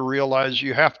has to realize.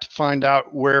 You have to find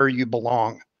out where you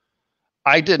belong.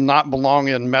 I did not belong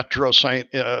in Metro St.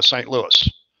 Louis.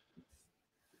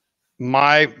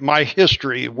 My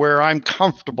history, where I'm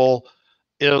comfortable,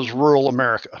 is rural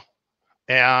America.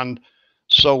 And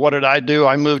so what did I do?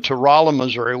 I moved to Rolla,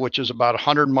 Missouri, which is about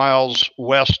 100 miles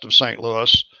west of St.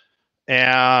 Louis.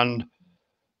 And,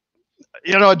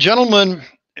 a gentleman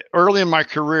early in my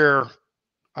career,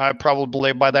 I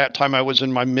probably by that time I was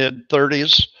in my mid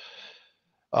 30s.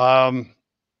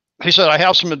 He said, I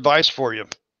have some advice for you.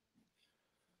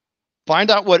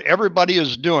 Find out what everybody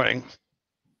is doing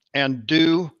and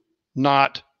do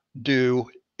not do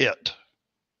it.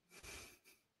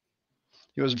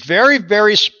 He was very,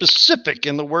 very specific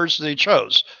in the words that he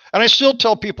chose. And I still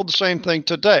tell people the same thing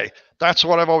today. That's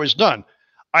what I've always done.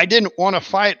 I didn't want to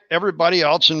fight everybody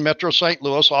else in Metro St.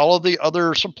 Louis, all of the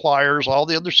other suppliers, all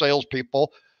the other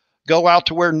salespeople, go out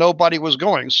to where nobody was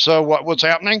going. So what was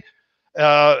happening?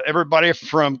 Everybody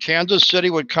from Kansas City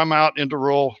would come out into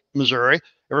rural Missouri.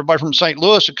 Everybody from St.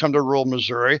 Louis would come to rural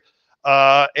Missouri,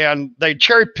 and they'd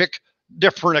cherry pick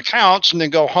different accounts and then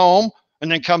go home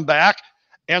and then come back.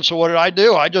 And so what did I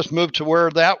do? I just moved to where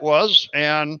that was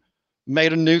and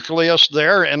made a nucleus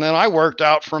there. And then I worked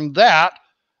out from that.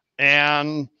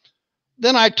 And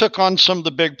then I took on some of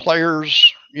the big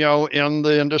players, in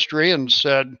the industry and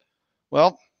said,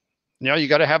 well, you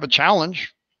got to have a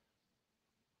challenge.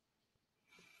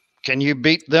 can you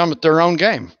beat them at their own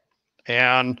game?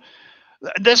 And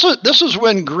this is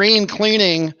when green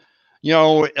cleaning, you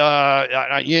know,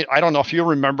 I don't know if you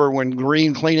remember when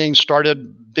green cleaning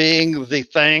started being the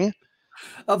thing.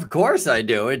 Of course I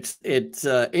do.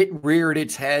 It reared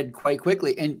its head quite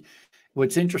quickly. And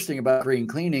what's interesting about green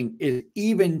cleaning is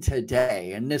even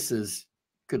today, and this is,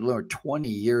 good Lord, 20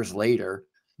 years later,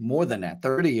 more than that,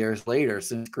 30 years later,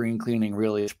 since green cleaning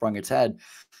really sprung its head.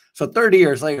 So 30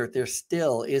 years later, there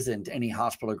still isn't any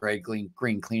hospital grade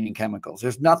green cleaning chemicals.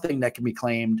 There's nothing that can be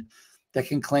claimed that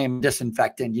can claim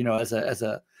disinfectant, you know, as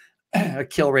a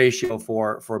kill ratio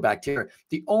for bacteria.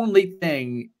 The only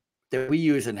thing that we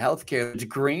use in healthcare that's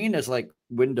green is like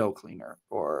window cleaner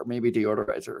or maybe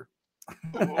deodorizer.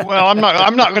 Well, I'm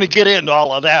not going to get into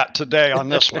all of that today on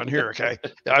this one here. Okay.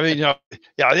 I mean, you know,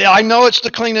 yeah, I know it's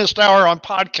the cleanest hour on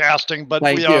podcasting, but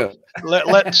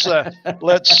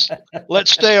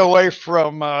let's stay away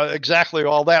from exactly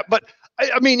all that. But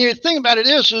I mean, the thing about it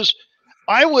is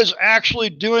I was actually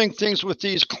doing things with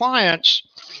these clients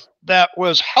that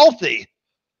was healthy,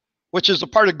 which is the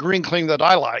part of green cleaning that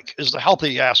I like, is the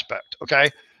healthy aspect. Okay.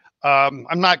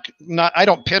 I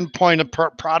don't pinpoint a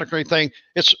product or anything.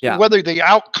 It's whether the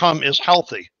outcome is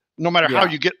healthy, no matter how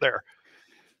you get there.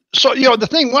 So, you know, the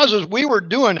thing is we were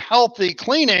doing healthy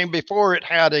cleaning before it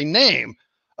had a name.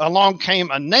 Along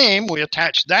came a name, we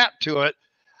attached that to it.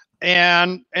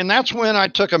 And that's when I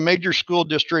took a major school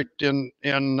district in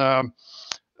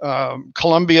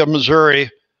Columbia, Missouri.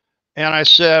 And I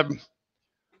said,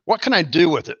 what can I do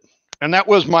with it? And that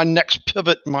was my next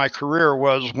pivot in my career,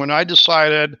 was when I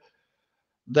decided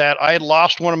that I had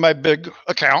lost one of my big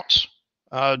accounts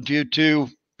due to,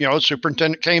 you know, the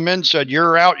superintendent came in and said,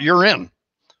 you're out, you're in.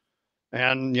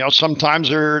 And, you know, sometimes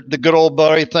they're the good old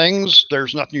boy things.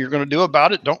 There's nothing you're going to do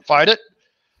about it. Don't fight it.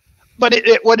 But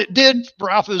what it did,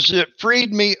 Ralph, is it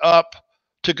freed me up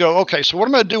to go, okay, so what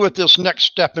am I going to do with this next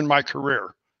step in my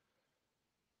career?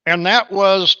 And that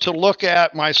was to look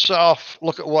at myself,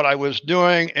 look at what I was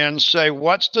doing and say,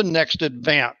 what's the next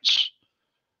advance?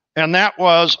 And that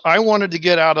was, I wanted to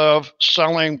get out of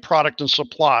selling product and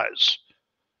supplies.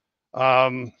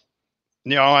 You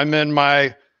know, I'm in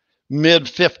my mid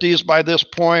 50s by this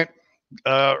point,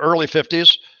 early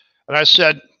 50s. And I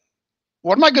said,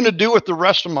 what am I going to do with the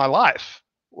rest of my life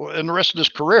and the rest of this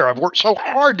career? I've worked so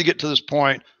hard to get to this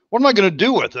point. What am I going to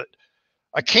do with it?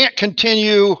 I can't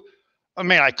continue. I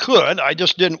mean, I could. I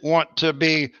just didn't want to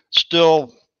be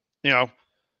still, you know,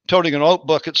 toting an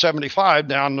notebook at 75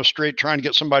 down the street trying to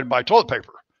get somebody to buy toilet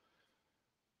paper.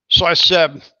 So I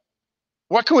said,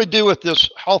 what can we do with this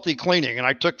healthy cleaning? And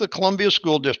I took the Columbia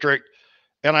School District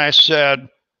and I said,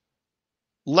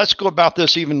 let's go about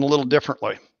this even a little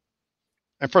differently.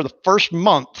 And for the first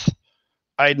month,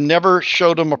 I never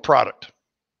showed them a product.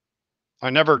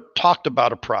 I never talked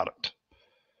about a product.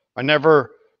 I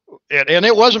never, and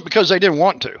it wasn't because they didn't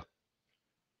want to.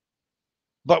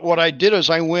 But what I did is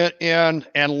I went in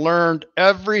and learned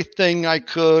everything I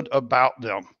could about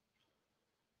them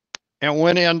and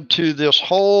went into this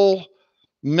whole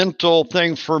mental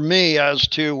thing for me as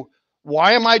to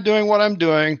why am I doing what I'm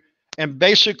doing, and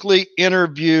basically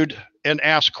interviewed and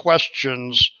asked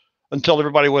questions until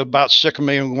everybody was about sick of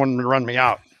me and wanted to run me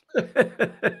out.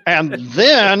 And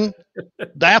then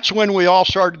that's when we all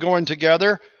started going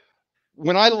together.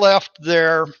 When I left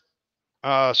there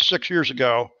 6 years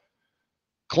ago,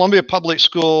 Columbia Public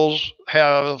Schools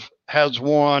has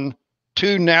won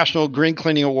 2 national green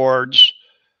cleaning awards.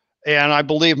 And I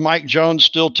believe Mike Jones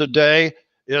still today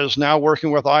is now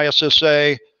working with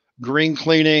ISSA green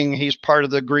cleaning. He's part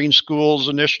of the Green Schools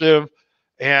Initiative,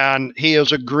 and he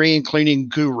is a green cleaning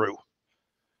guru.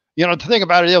 You know, the thing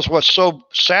about it is, what's so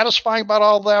satisfying about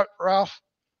all that, Ralph,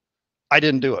 I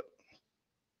didn't do it.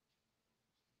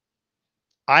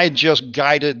 I just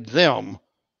guided them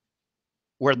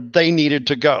where they needed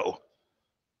to go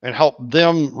and helped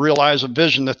them realize a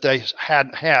vision that they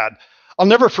hadn't had. I'll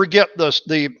never forget this,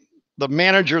 the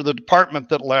manager of the department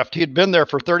that left. He had been there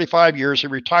for 35 years. He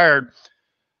retired,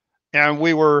 and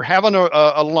we were having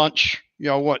a lunch,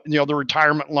 the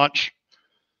retirement lunch.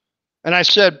 And I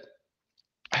said,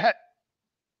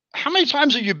 how many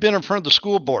times have you been in front of the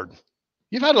school board?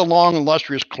 You've had a long,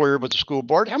 illustrious career with the school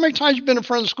board. How many times have you been in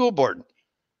front of the school board?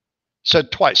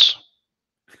 Said twice.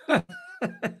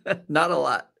 Not a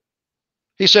lot.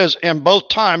 He says, and both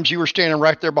times you were standing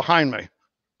right there behind me,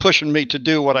 pushing me to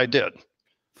do what I did.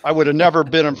 I would have never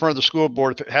been in front of the school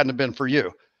board if it hadn't been for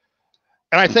you.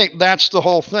 And I think that's the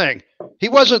whole thing. He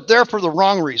wasn't there for the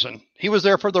wrong reason. He was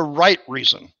there for the right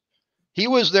reason. He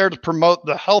was there to promote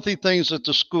the healthy things that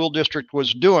the school district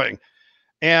was doing.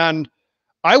 And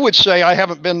I would say I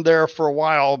haven't been there for a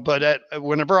while, but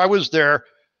whenever I was there,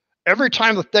 every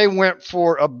time that they went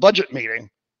for a budget meeting,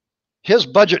 his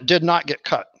budget did not get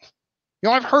cut. You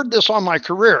know, I've heard this all my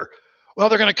career. Well,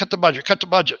 they're going to cut the budget, cut the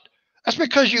budget. That's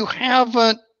because you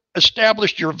haven't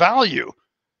established your value.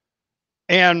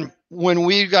 And when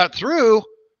we got through,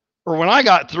 or when I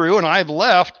got through and I've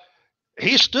left,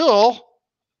 he still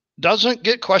doesn't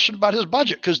get questioned about his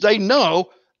budget because they know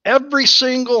every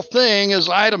single thing is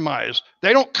itemized.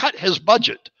 They don't cut his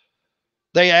budget.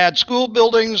 They add school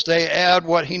buildings. They add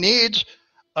what he needs.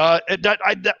 I'm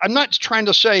not trying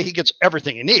to say he gets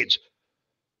everything he needs,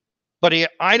 but he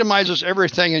itemizes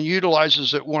everything and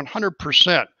utilizes it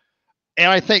 100%.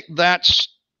 And I think that's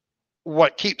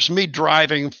what keeps me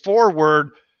driving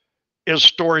forward is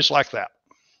stories like that.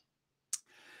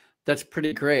 That's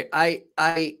pretty great.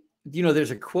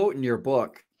 There's a quote in your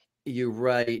book you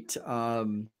write,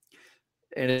 and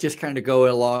it just kind of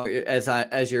going along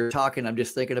as you're talking. I'm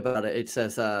just thinking about it. It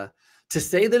says, to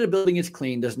say that a building is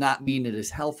clean does not mean it is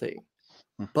healthy,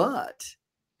 but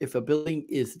if a building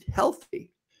is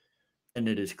healthy, then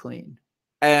it is clean.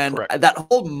 And Correct. That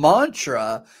whole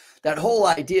mantra, that whole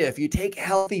idea, if you take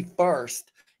healthy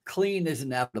first, clean is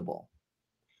inevitable.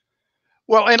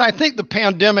 Well, and I think the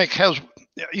pandemic has,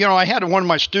 I had one of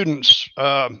my students,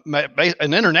 an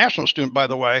international student, by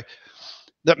the way,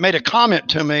 that made a comment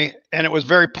to me, and it was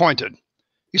very pointed.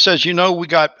 He says, we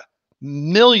got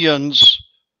millions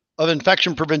of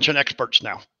infection prevention experts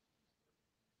now.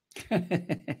 And,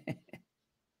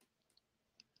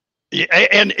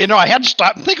 I had to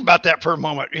stop and think about that for a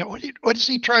moment. What is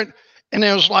he trying? And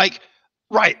it was like,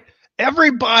 right,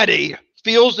 everybody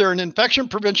feels they're an infection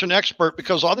prevention expert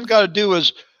because all they've got to do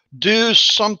is do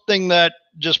something that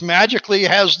just magically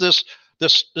has this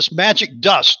magic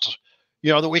dust,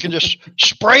 that we can just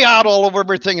spray out all over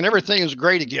everything and everything is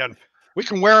great again. We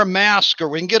can wear a mask or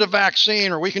we can get a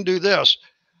vaccine or we can do this.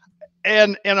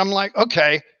 And I'm like,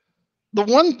 okay, the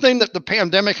one thing that the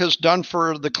pandemic has done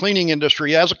for the cleaning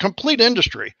industry as a complete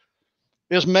industry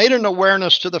is made an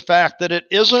awareness to the fact that it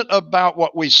isn't about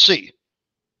what we see.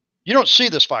 You don't see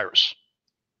this virus.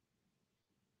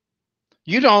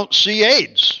 You don't see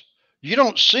AIDS. You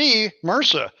don't see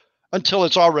MRSA until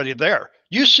it's already there.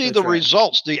 You see That's the right.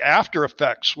 results, the after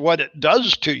effects, what it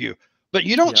does to you, but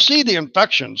you don't see the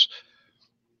infections.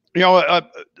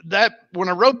 That when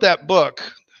I wrote that book,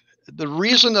 the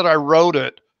reason that I wrote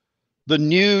it, The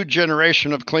New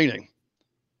Generation of Cleaning,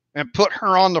 and put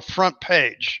her on the front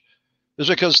page is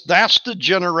because that's the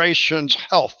generation's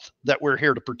health that we're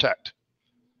here to protect.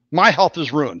 My health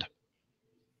is ruined.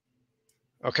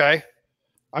 Okay.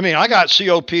 I mean, I got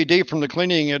COPD from the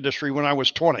cleaning industry when I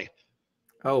was 20.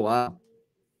 Oh, wow.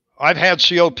 I've had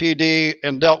COPD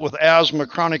and dealt with asthma,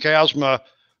 chronic asthma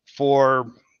for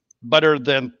better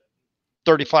than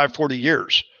 35, 40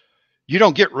 years. You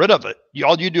don't get rid of it.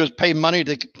 All you do is pay money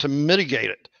to mitigate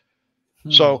it.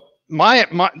 So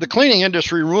the cleaning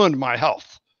industry ruined my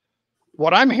health.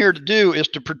 What I'm here to do is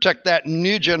to protect that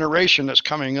new generation that's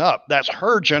coming up. That's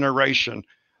her generation.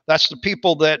 That's the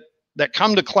people that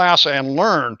come to class and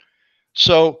learn.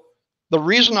 So the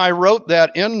reason I wrote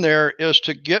that in there is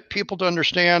to get people to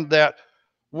understand that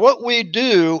what we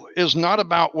do is not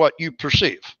about what you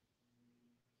perceive.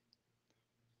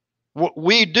 What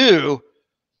we do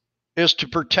is to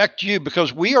protect you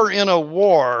because we are in a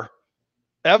war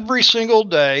every single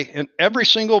day in every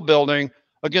single building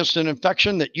against an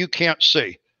infection that you can't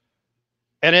see.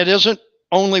 And it isn't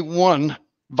only one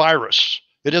virus.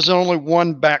 It isn't only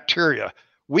one bacteria.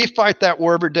 We fight that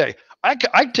war every day.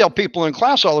 I tell people in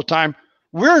class all the time,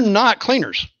 we're not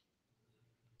cleaners.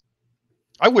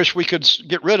 I wish we could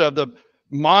get rid of the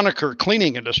moniker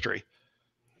cleaning industry.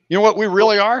 You know what we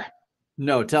really are?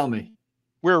 No, tell me.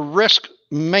 We're risk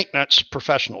maintenance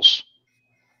professionals.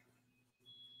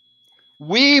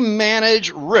 We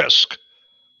manage risk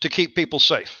to keep people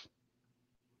safe.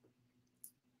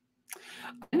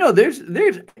 No,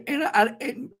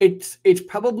 it's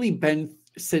probably been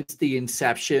since the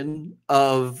inception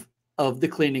of the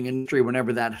cleaning industry,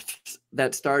 whenever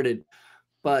that started.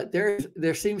 But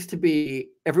there seems to be,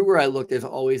 everywhere I look, there's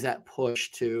always that push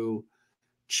to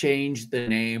change the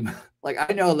name. Like,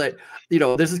 I know that,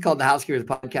 this is called the Housekeepers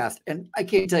podcast, and I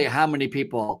can't tell you how many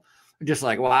people are just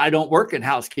like, well, I don't work in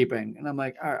housekeeping. And I'm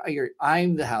like, all right,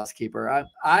 I'm the housekeeper.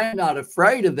 I'm not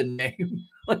afraid of the name.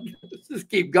 Like, let's just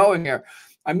keep going here.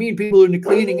 I mean, people in the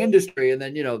cleaning industry. And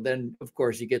then, then of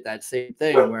course you get that same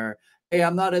thing where, hey,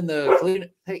 I'm not in the cleaning.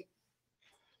 Hey.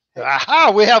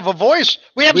 Aha, we have a voice.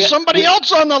 We have somebody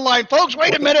else on the line, folks.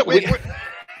 Wait a minute.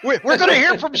 We're going to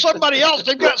hear from somebody else.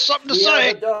 They've got something to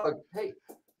say. Hey.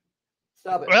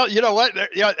 Stop it. Well, you know what?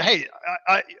 Yeah. Hey,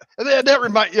 that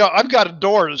remind you know, I've got a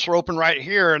door that's open right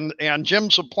here, and Gym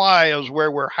Supply is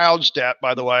where we're housed at,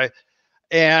 by the way.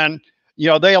 And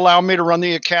they allow me to run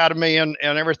the academy and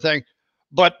everything.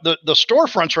 But the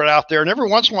storefront's right out there, and every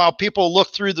once in a while, people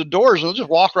look through the doors and they'll just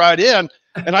walk right in.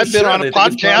 And I've been on a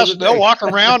podcast. They'll walk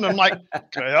around, and I'm like,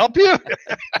 "Can I help you?"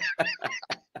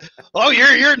 Oh,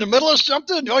 you're in the middle of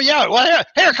something. Oh yeah. Well,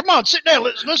 here, come on, sit down.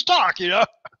 Let's talk.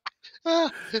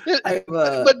 But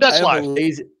that's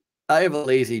life. I have a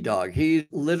lazy dog. He's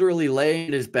literally laying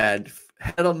in his bed,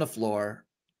 head on the floor,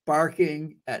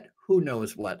 barking at who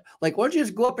knows what. Like, why don't you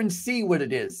just go up and see what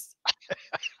it is?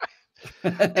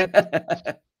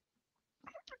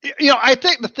 I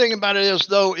think the thing about it is,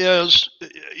 though,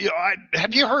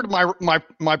 have you heard of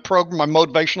my program, my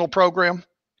motivational program?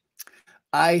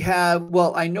 I have.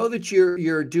 Well, I know that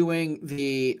you're doing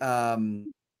the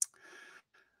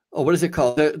what is it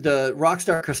called? The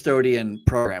Rockstar Custodian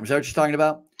program. Is that what you're talking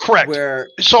about? Correct.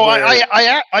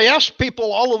 I ask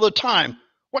people all of the time,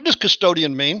 what does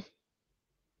custodian mean?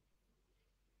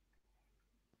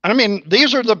 I mean,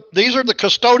 these are the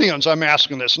custodians I'm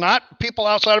asking this, not people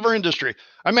outside of our industry.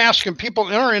 I'm asking people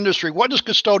in our industry, what does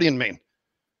custodian mean?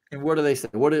 And what do they say?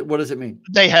 What does it mean?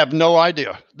 They have no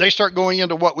idea. They start going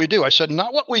into what we do. I said,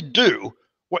 not what we do.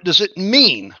 What does it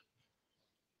mean?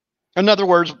 In other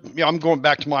words, I'm going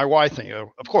back to my why thing,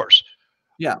 of course.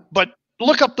 Yeah. But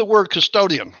look up the word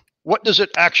custodian. What does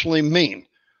it actually mean?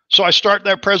 So I start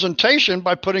that presentation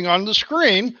by putting on the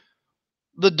screen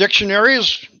the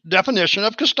dictionary's definition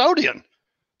of custodian.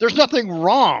 There's nothing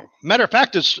wrong. Matter of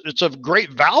fact, it's of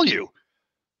great value.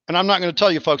 And I'm not going to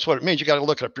tell you folks what it means. You got to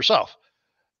look it up yourself.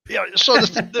 Yeah. So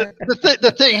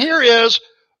the thing here is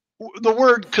the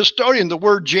word custodian, the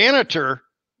word janitor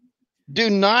do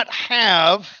not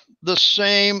have the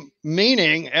same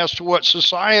meaning as to what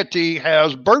society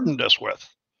has burdened us with.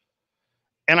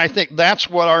 And I think that's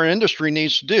what our industry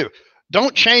needs to do.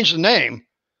 Don't change the name.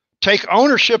 Take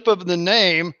ownership of the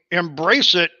name,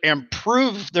 embrace it, and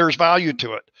prove there's value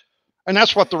to it. And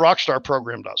that's what the Rockstar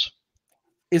program does.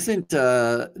 Isn't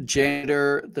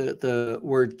janitor the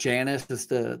word Janus is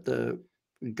the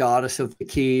goddess of the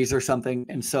keys or something?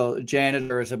 And so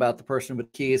janitor is about the person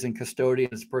with keys, and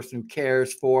custodian is the person who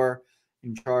cares for,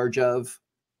 in charge of.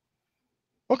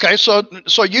 Okay, so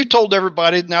you told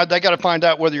everybody, now they got to find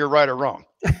out whether you're right or wrong.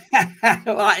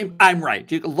 Well, I'm right.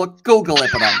 You can Google it,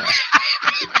 but I'm right.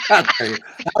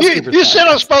 You said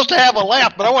I was supposed to have a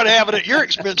laugh, but I want to have it at your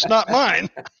expense, not mine.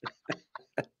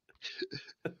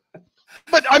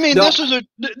 But I mean, this is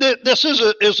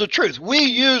the truth. We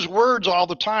use words all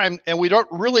the time, and we don't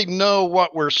really know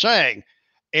what we're saying.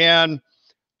 And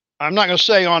I'm not going to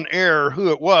say on air who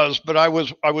it was, but I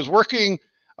was working.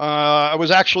 I was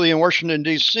actually in Washington,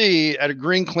 D.C. at a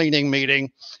green cleaning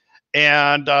meeting,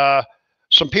 and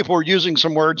some people were using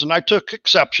some words, and I took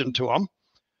exception to them.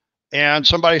 And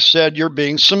somebody said, "You're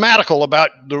being semantical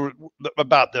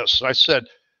about this." I said,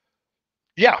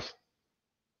 "Yeah."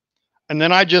 And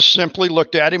then I just simply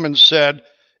looked at him and said,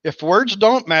 "If words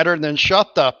don't matter, then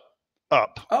shut up."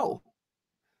 Oh,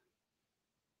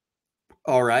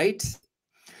 all right.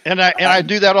 And I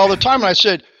do that all the time. And I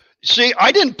said, "See,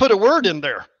 I didn't put a word in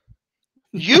there.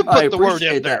 You put the word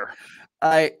in there."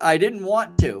 I didn't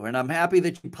want to, and I'm happy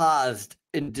that you paused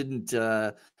and didn't.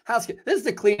 This is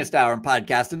the cleanest hour in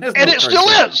podcasting, and it still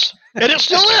is. And it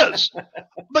still is.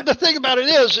 But the thing about it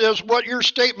is what your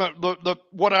statement,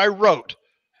 what I wrote.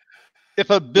 If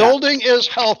a building is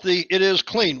healthy, it is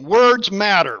clean. Words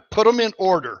matter. Put them in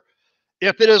order.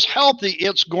 If it is healthy,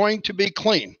 it's going to be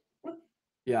clean.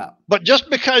 Yeah. But just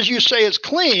because you say it's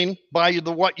clean by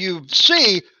what you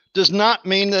see does not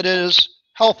mean that it is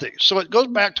healthy. So it goes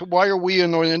back to, why are we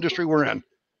in the industry we're in?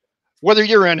 Whether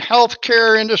you're in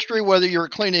healthcare industry, whether you're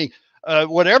cleaning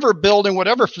whatever building,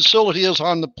 whatever facility is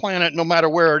on the planet, no matter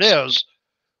where it is,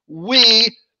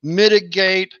 we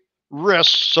mitigate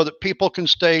risks so that people can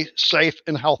stay safe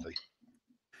and healthy.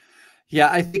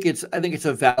 Yeah, I think it's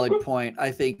a valid point.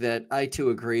 I think that I too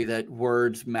agree that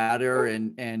words matter,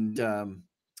 and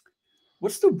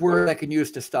what's the word I can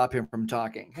use to stop him from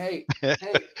talking? Hey,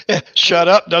 shut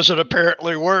up doesn't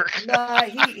apparently work. Nah,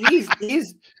 he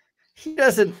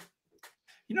doesn't.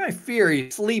 I fear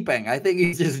he's sleeping. I think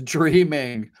he's just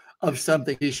dreaming of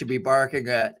something he should be barking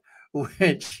at,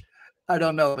 which I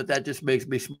don't know, but that just makes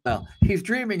me smile. He's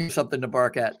dreaming of something to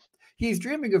bark at. He's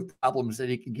dreaming of problems that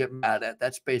he can get mad at.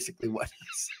 That's basically what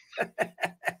it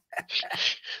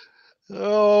is.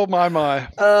 Oh my.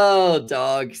 Oh,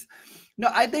 dogs. No,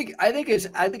 I think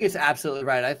it's absolutely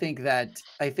right. I think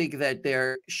that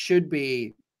there should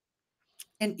be,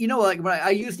 and like when I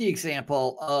use the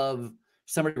example of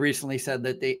somebody recently said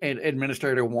that the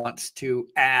administrator wants to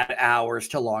add hours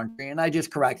to laundry. And I just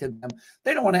corrected them.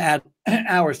 They don't want to add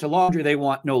hours to laundry. They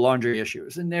want no laundry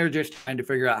issues. And they're just trying to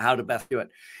figure out how to best do it.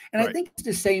 And I think it's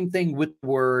the same thing with the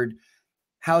word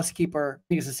housekeeper. I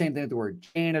think it's the same thing with the word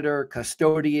janitor,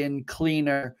 custodian,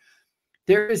 cleaner.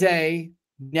 There is a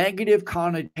negative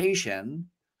connotation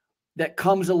that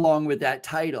comes along with that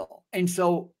title. And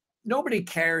so nobody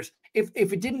cares. If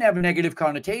it didn't have a negative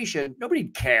connotation,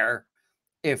 nobody'd care.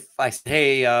 If I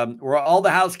say, hey, we're all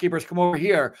the housekeepers, come over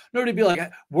here. Nobody'd be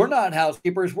like, we're not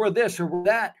housekeepers, we're this or we're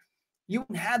that. You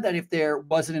wouldn't have that if there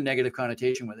wasn't a negative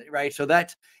connotation with it, right? So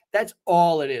that's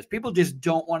all it is. People just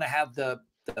don't want to have the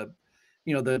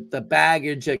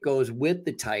baggage that goes with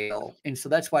the title. And so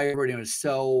that's why everybody is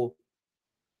so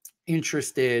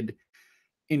interested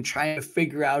in trying to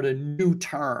figure out a new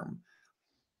term.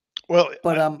 Well,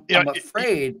 but I'm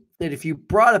afraid that if you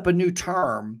brought up a new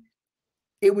term,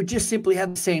 it would just simply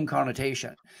have the same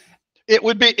connotation. It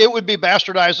would be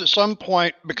bastardized at some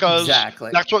point, because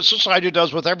exactly. That's what society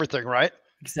does with everything, right?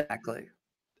 Exactly.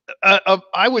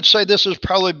 I would say this has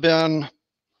probably been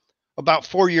about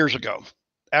 4 years ago,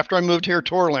 after I moved here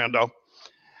to Orlando.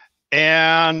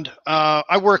 And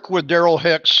I work with Daryl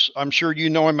Hicks. I'm sure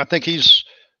you know him. I think he's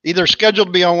either scheduled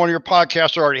to be on one of your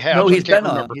podcasts or already has. No, he's been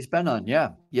on. He's been on.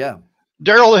 Yeah. Yeah.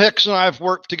 Daryl Hicks and I have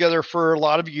worked together for a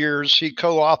lot of years. He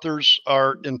co-authors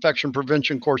our infection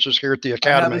prevention courses here at the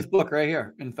Academy. I have his book right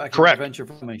here, Infection Prevention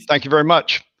for Me. Thank you very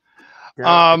much.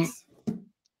 Daryl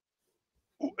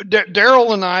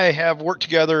and I have worked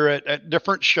together at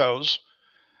different shows,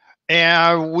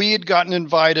 and we had gotten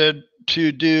invited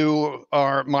to do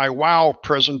my WOW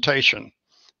presentation,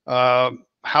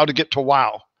 how to get to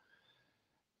WOW,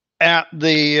 at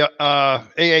the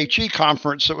AHE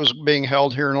conference that was being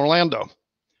held here in Orlando.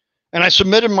 And I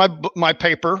submitted my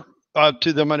paper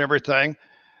to them and everything,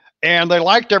 and they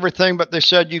liked everything, but they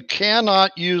said, you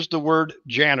cannot use the word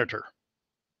janitor.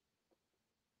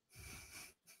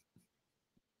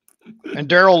 And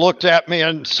Daryl looked at me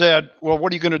and said, well,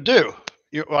 what are you going to do?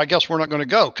 I guess we're not going to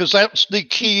go, because that's the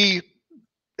key.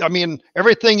 I mean,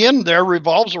 everything in there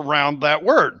revolves around that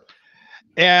word.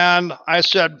 And I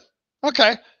said,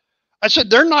 okay. I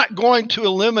said, they're not going to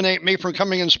eliminate me from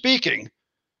coming and speaking,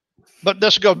 but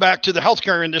this goes back to the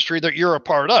healthcare industry that you're a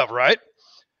part of, right?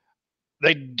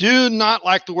 They do not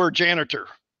like the word janitor.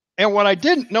 And what I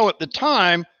didn't know at the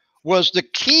time was the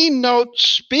keynote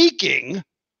speaking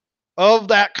of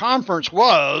that conference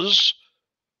was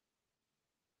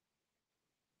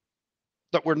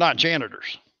that we're not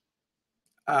janitors.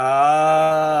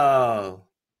 Oh.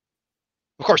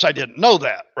 Of course, I didn't know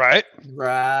that, right?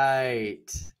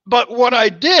 Right. But what I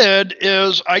did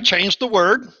is I changed the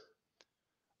word.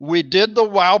 We did the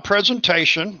WOW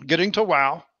presentation, getting to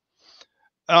WOW.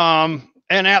 And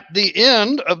at the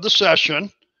end of the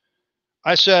session,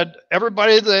 I said,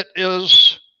 everybody that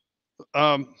is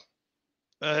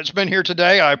has been here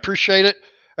today, I appreciate it.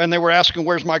 And they were asking,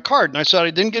 where's my card? And I said, I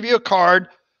didn't give you a card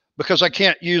because I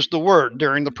can't use the word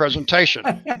during the presentation.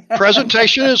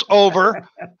 Presentation is over.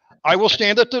 I will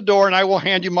stand at the door and I will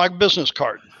hand you my business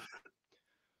card.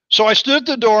 So I stood at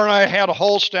the door and I had a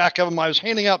whole stack of them. I was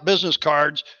handing out business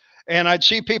cards, and I'd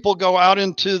see people go out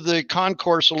into the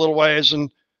concourse a little ways,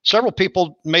 and several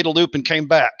people made a loop and came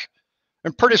back.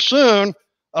 And pretty soon,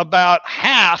 about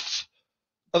half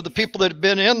of the people that had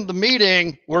been in the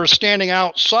meeting were standing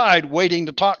outside waiting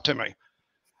to talk to me.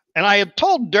 And I had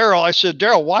told Daryl, I said,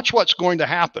 Daryl, watch what's going to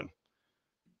happen.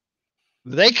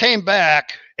 They came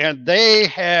back and they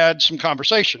had some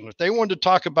conversation. If they wanted to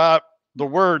talk about the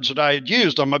words that I had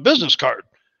used on my business card.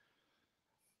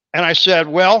 And I said,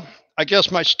 well, I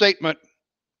guess my statement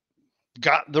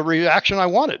got the reaction I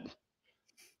wanted.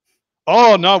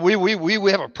 Oh, no, we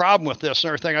have a problem with this and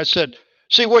everything. I said,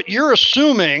 see, what you're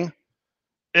assuming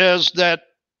is that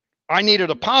I needed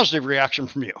a positive reaction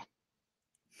from you.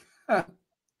 Huh.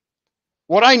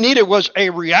 What I needed was a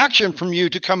reaction from you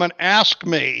to come and ask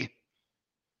me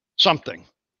something,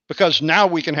 because now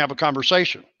we can have a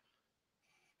conversation.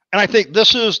 And I think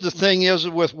this is the thing is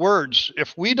with words.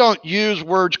 If we don't use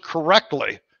words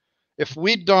correctly, if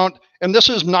we don't, and this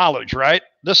is knowledge, right?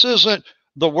 This isn't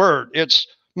the word. It's,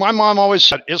 my mom always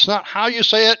said, it's not how you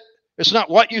say it. It's not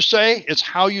what you say. It's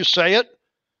how you say it.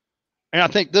 And I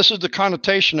think this is the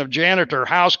connotation of janitor,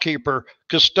 housekeeper,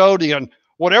 custodian,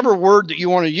 whatever word that you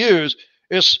want to use,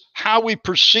 is how we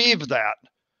perceive that.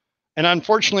 And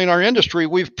unfortunately in our industry,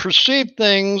 we've perceived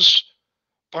things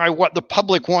by what the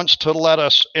public wants to let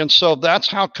us. And so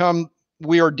that's how come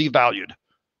we are devalued.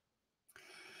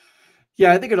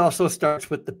 Yeah, I think it also starts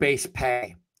with the base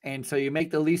pay. And so you make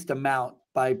the least amount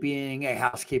by being a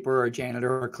housekeeper or a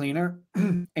janitor or a cleaner.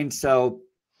 And so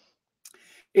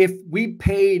if we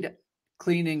paid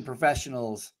cleaning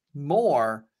professionals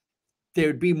more,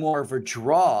 there'd be more of a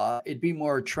draw. It'd be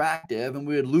more attractive, and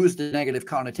we would lose the negative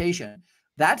connotation.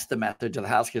 That's the message of the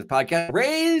Housekeepers podcast.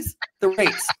 Raise the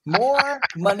rates. More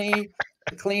money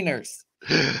to cleaners.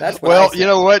 That's what well, you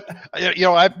know what?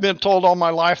 I've been told all my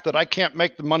life that I can't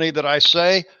make the money that I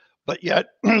say, but yet,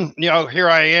 here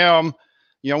I am.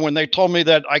 When they told me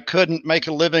that I couldn't make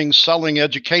a living selling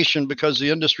education because the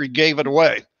industry gave it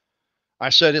away, I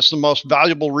said, it's the most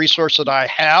valuable resource that I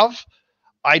have.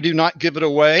 I do not give it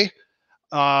away.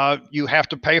 You have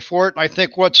to pay for it. And I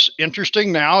think what's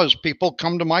interesting now is people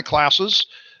come to my classes.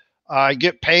 I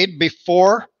get paid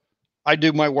before I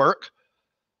do my work.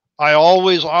 I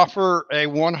always offer a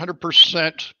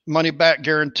 100% money back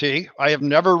guarantee. I have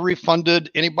never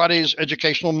refunded anybody's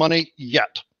educational money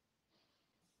yet.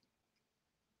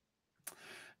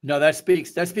 No, that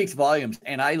speaks volumes.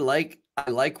 And I like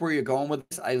where you're going with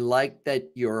this. I like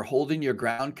that you're holding your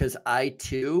ground, because I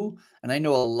too, and I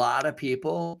know a lot of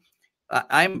people.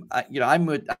 I'm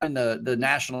in the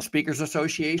National Speakers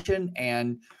Association,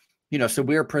 and so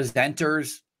we're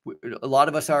presenters. A lot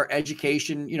of us are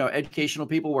educational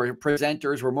people. We're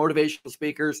presenters. We're motivational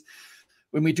speakers.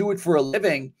 When we do it for a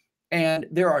living, and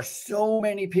there are so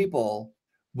many people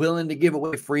willing to give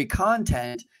away free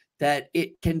content, that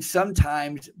it can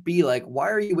sometimes be like, why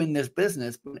are you in this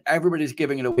business when everybody's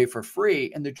giving it away for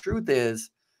free? And the truth is,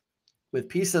 with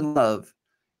peace and love,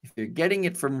 if you're getting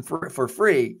it for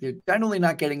free, you're generally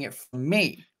not getting it from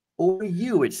me or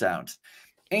you, it sounds.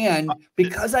 And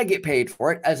because I get paid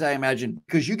for it, as I imagine,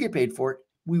 because you get paid for it,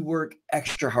 we work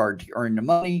extra hard to earn the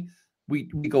money. We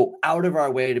go out of our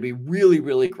way to be really,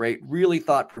 really great, really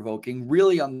thought-provoking,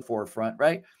 really on the forefront,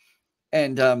 right?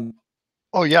 And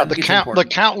oh yeah, the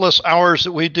countless hours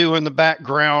that we do in the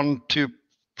background to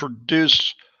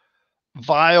produce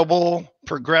viable,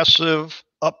 progressive,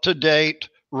 up-to-date,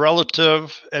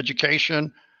 relative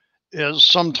education is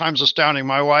sometimes astounding.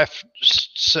 My wife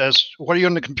says, "What are you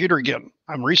on the computer again?"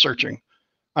 I'm researching.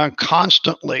 I'm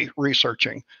constantly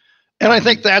researching. And I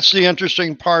think that's the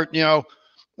interesting part. You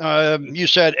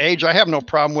said age. I have no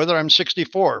problem with it. I'm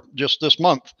 64 just this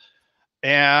month.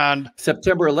 And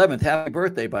September 11th, happy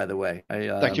birthday, by the way.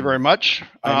 Thank you very much.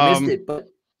 I missed it, but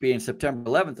being September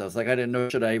 11th, I was like, I didn't know,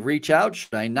 should I reach out?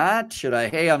 Should I not? Should I,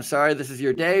 hey, I'm sorry, this is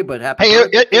your day, but happy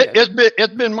birthday.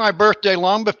 It's been my birthday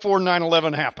long before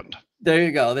 9/11 happened. There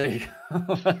you go. and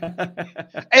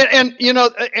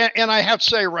I have to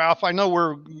say, Ralph, I know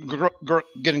we're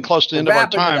getting close to the end of our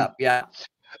time. Up, yeah.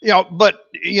 But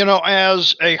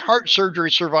as a heart surgery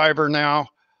survivor now,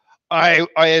 I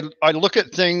look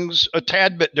at things a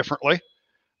tad bit differently.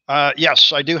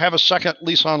 Yes, I do have a second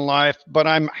lease on life, but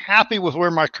I'm happy with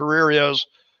where my career is,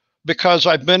 because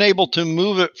I've been able to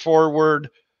move it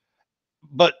forward,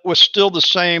 but with still the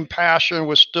same passion,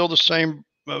 with still the same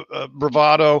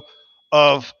bravado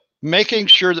of making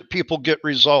sure that people get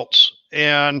results.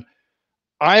 And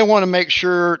I want to make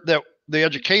sure that the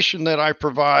education that I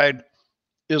provide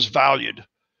is valued.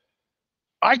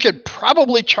 I could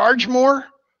probably charge more,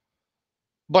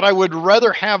 but I would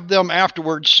rather have them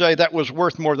afterwards say that was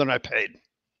worth more than I paid.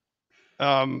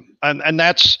 And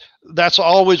that's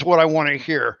always what I want to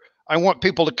hear. I want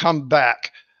people to come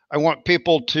back. I want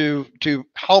people to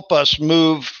help us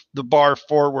move the bar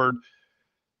forward.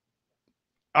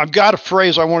 I've got a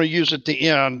phrase I want to use at the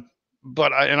end,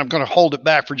 but I'm going to hold it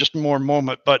back for just one more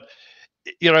moment. But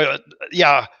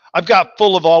I've got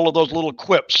full of all of those little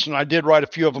quips, and I did write a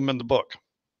few of them in the book.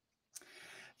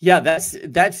 Yeah, that's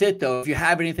it though. If you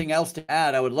have anything else to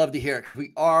add, I would love to hear it.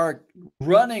 We are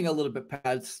running a little bit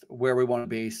past where we want to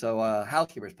be. So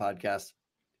Housekeepers podcast,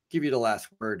 give you the last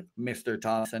word, Mr.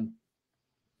 Thompson.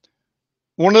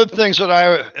 One of the things that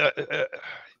I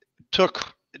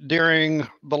took during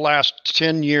the last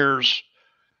 10 years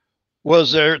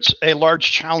was there's a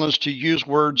large challenge to use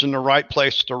words in the right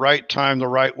place, at the right time, the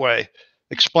right way,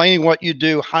 explaining what you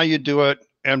do, how you do it,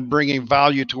 and bringing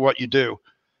value to what you do.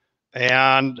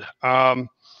 And I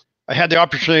had the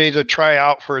opportunity to try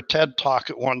out for a TED Talk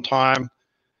at one time,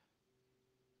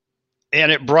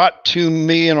 and it brought to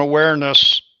me an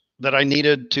awareness that I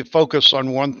needed to focus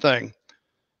on one thing.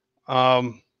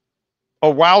 A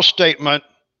wow statement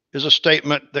is a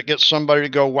statement that gets somebody to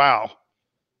go, wow.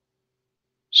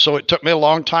 So it took me a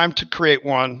long time to create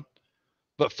one.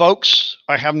 But folks,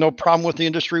 I have no problem with the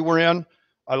industry we're in.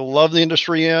 I love the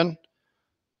industry in.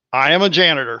 I am a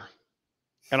janitor,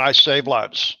 and I save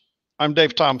lives. I'm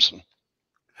Dave Thompson.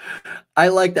 I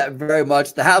like that very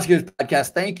much. The Housekeepers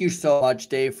podcast. Thank you so much,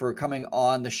 Dave, for coming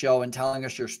on the show and telling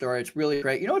us your story. It's really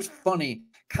great. You know what's funny,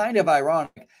 kind of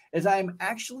ironic, is I'm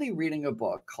actually reading a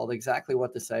book called Exactly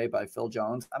What to Say by Phil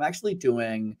Jones. I'm actually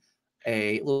doing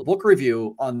a little book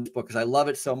review on this book because I love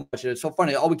it so much. And it's so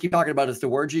funny. All we keep talking about is the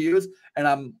words you use, and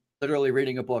I'm literally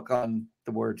reading a book on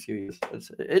the words you use.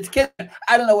 It's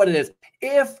I don't know what it is.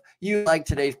 If you like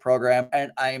today's program,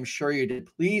 and I am sure you did,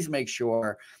 please make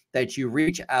sure that you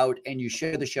reach out and you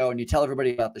share the show and you tell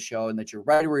everybody about the show and that you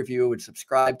write a review and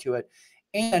subscribe to it.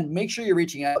 And make sure you're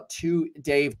reaching out to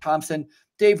Dave Thompson.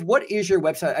 Dave, what is your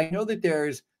website? I know that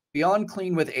there's Beyond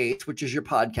Clean with Ace, which is your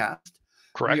podcast.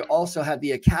 Correct. You also have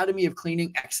the Academy of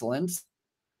Cleaning Excellence.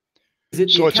 Is it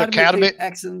so it's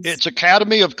Excellence? It's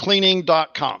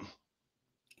academyofcleaning.com.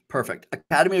 Perfect.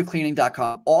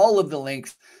 Academyofcleaning.com. All of the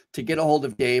links to get a hold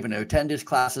of Dave and to attend his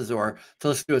classes or to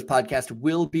listen to his podcast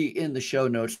will be in the show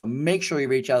notes. So make sure you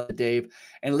reach out to Dave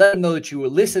and let him know that you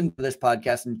listened to this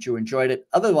podcast and that you enjoyed it.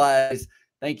 Otherwise,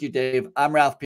 thank you, Dave. I'm Ralph.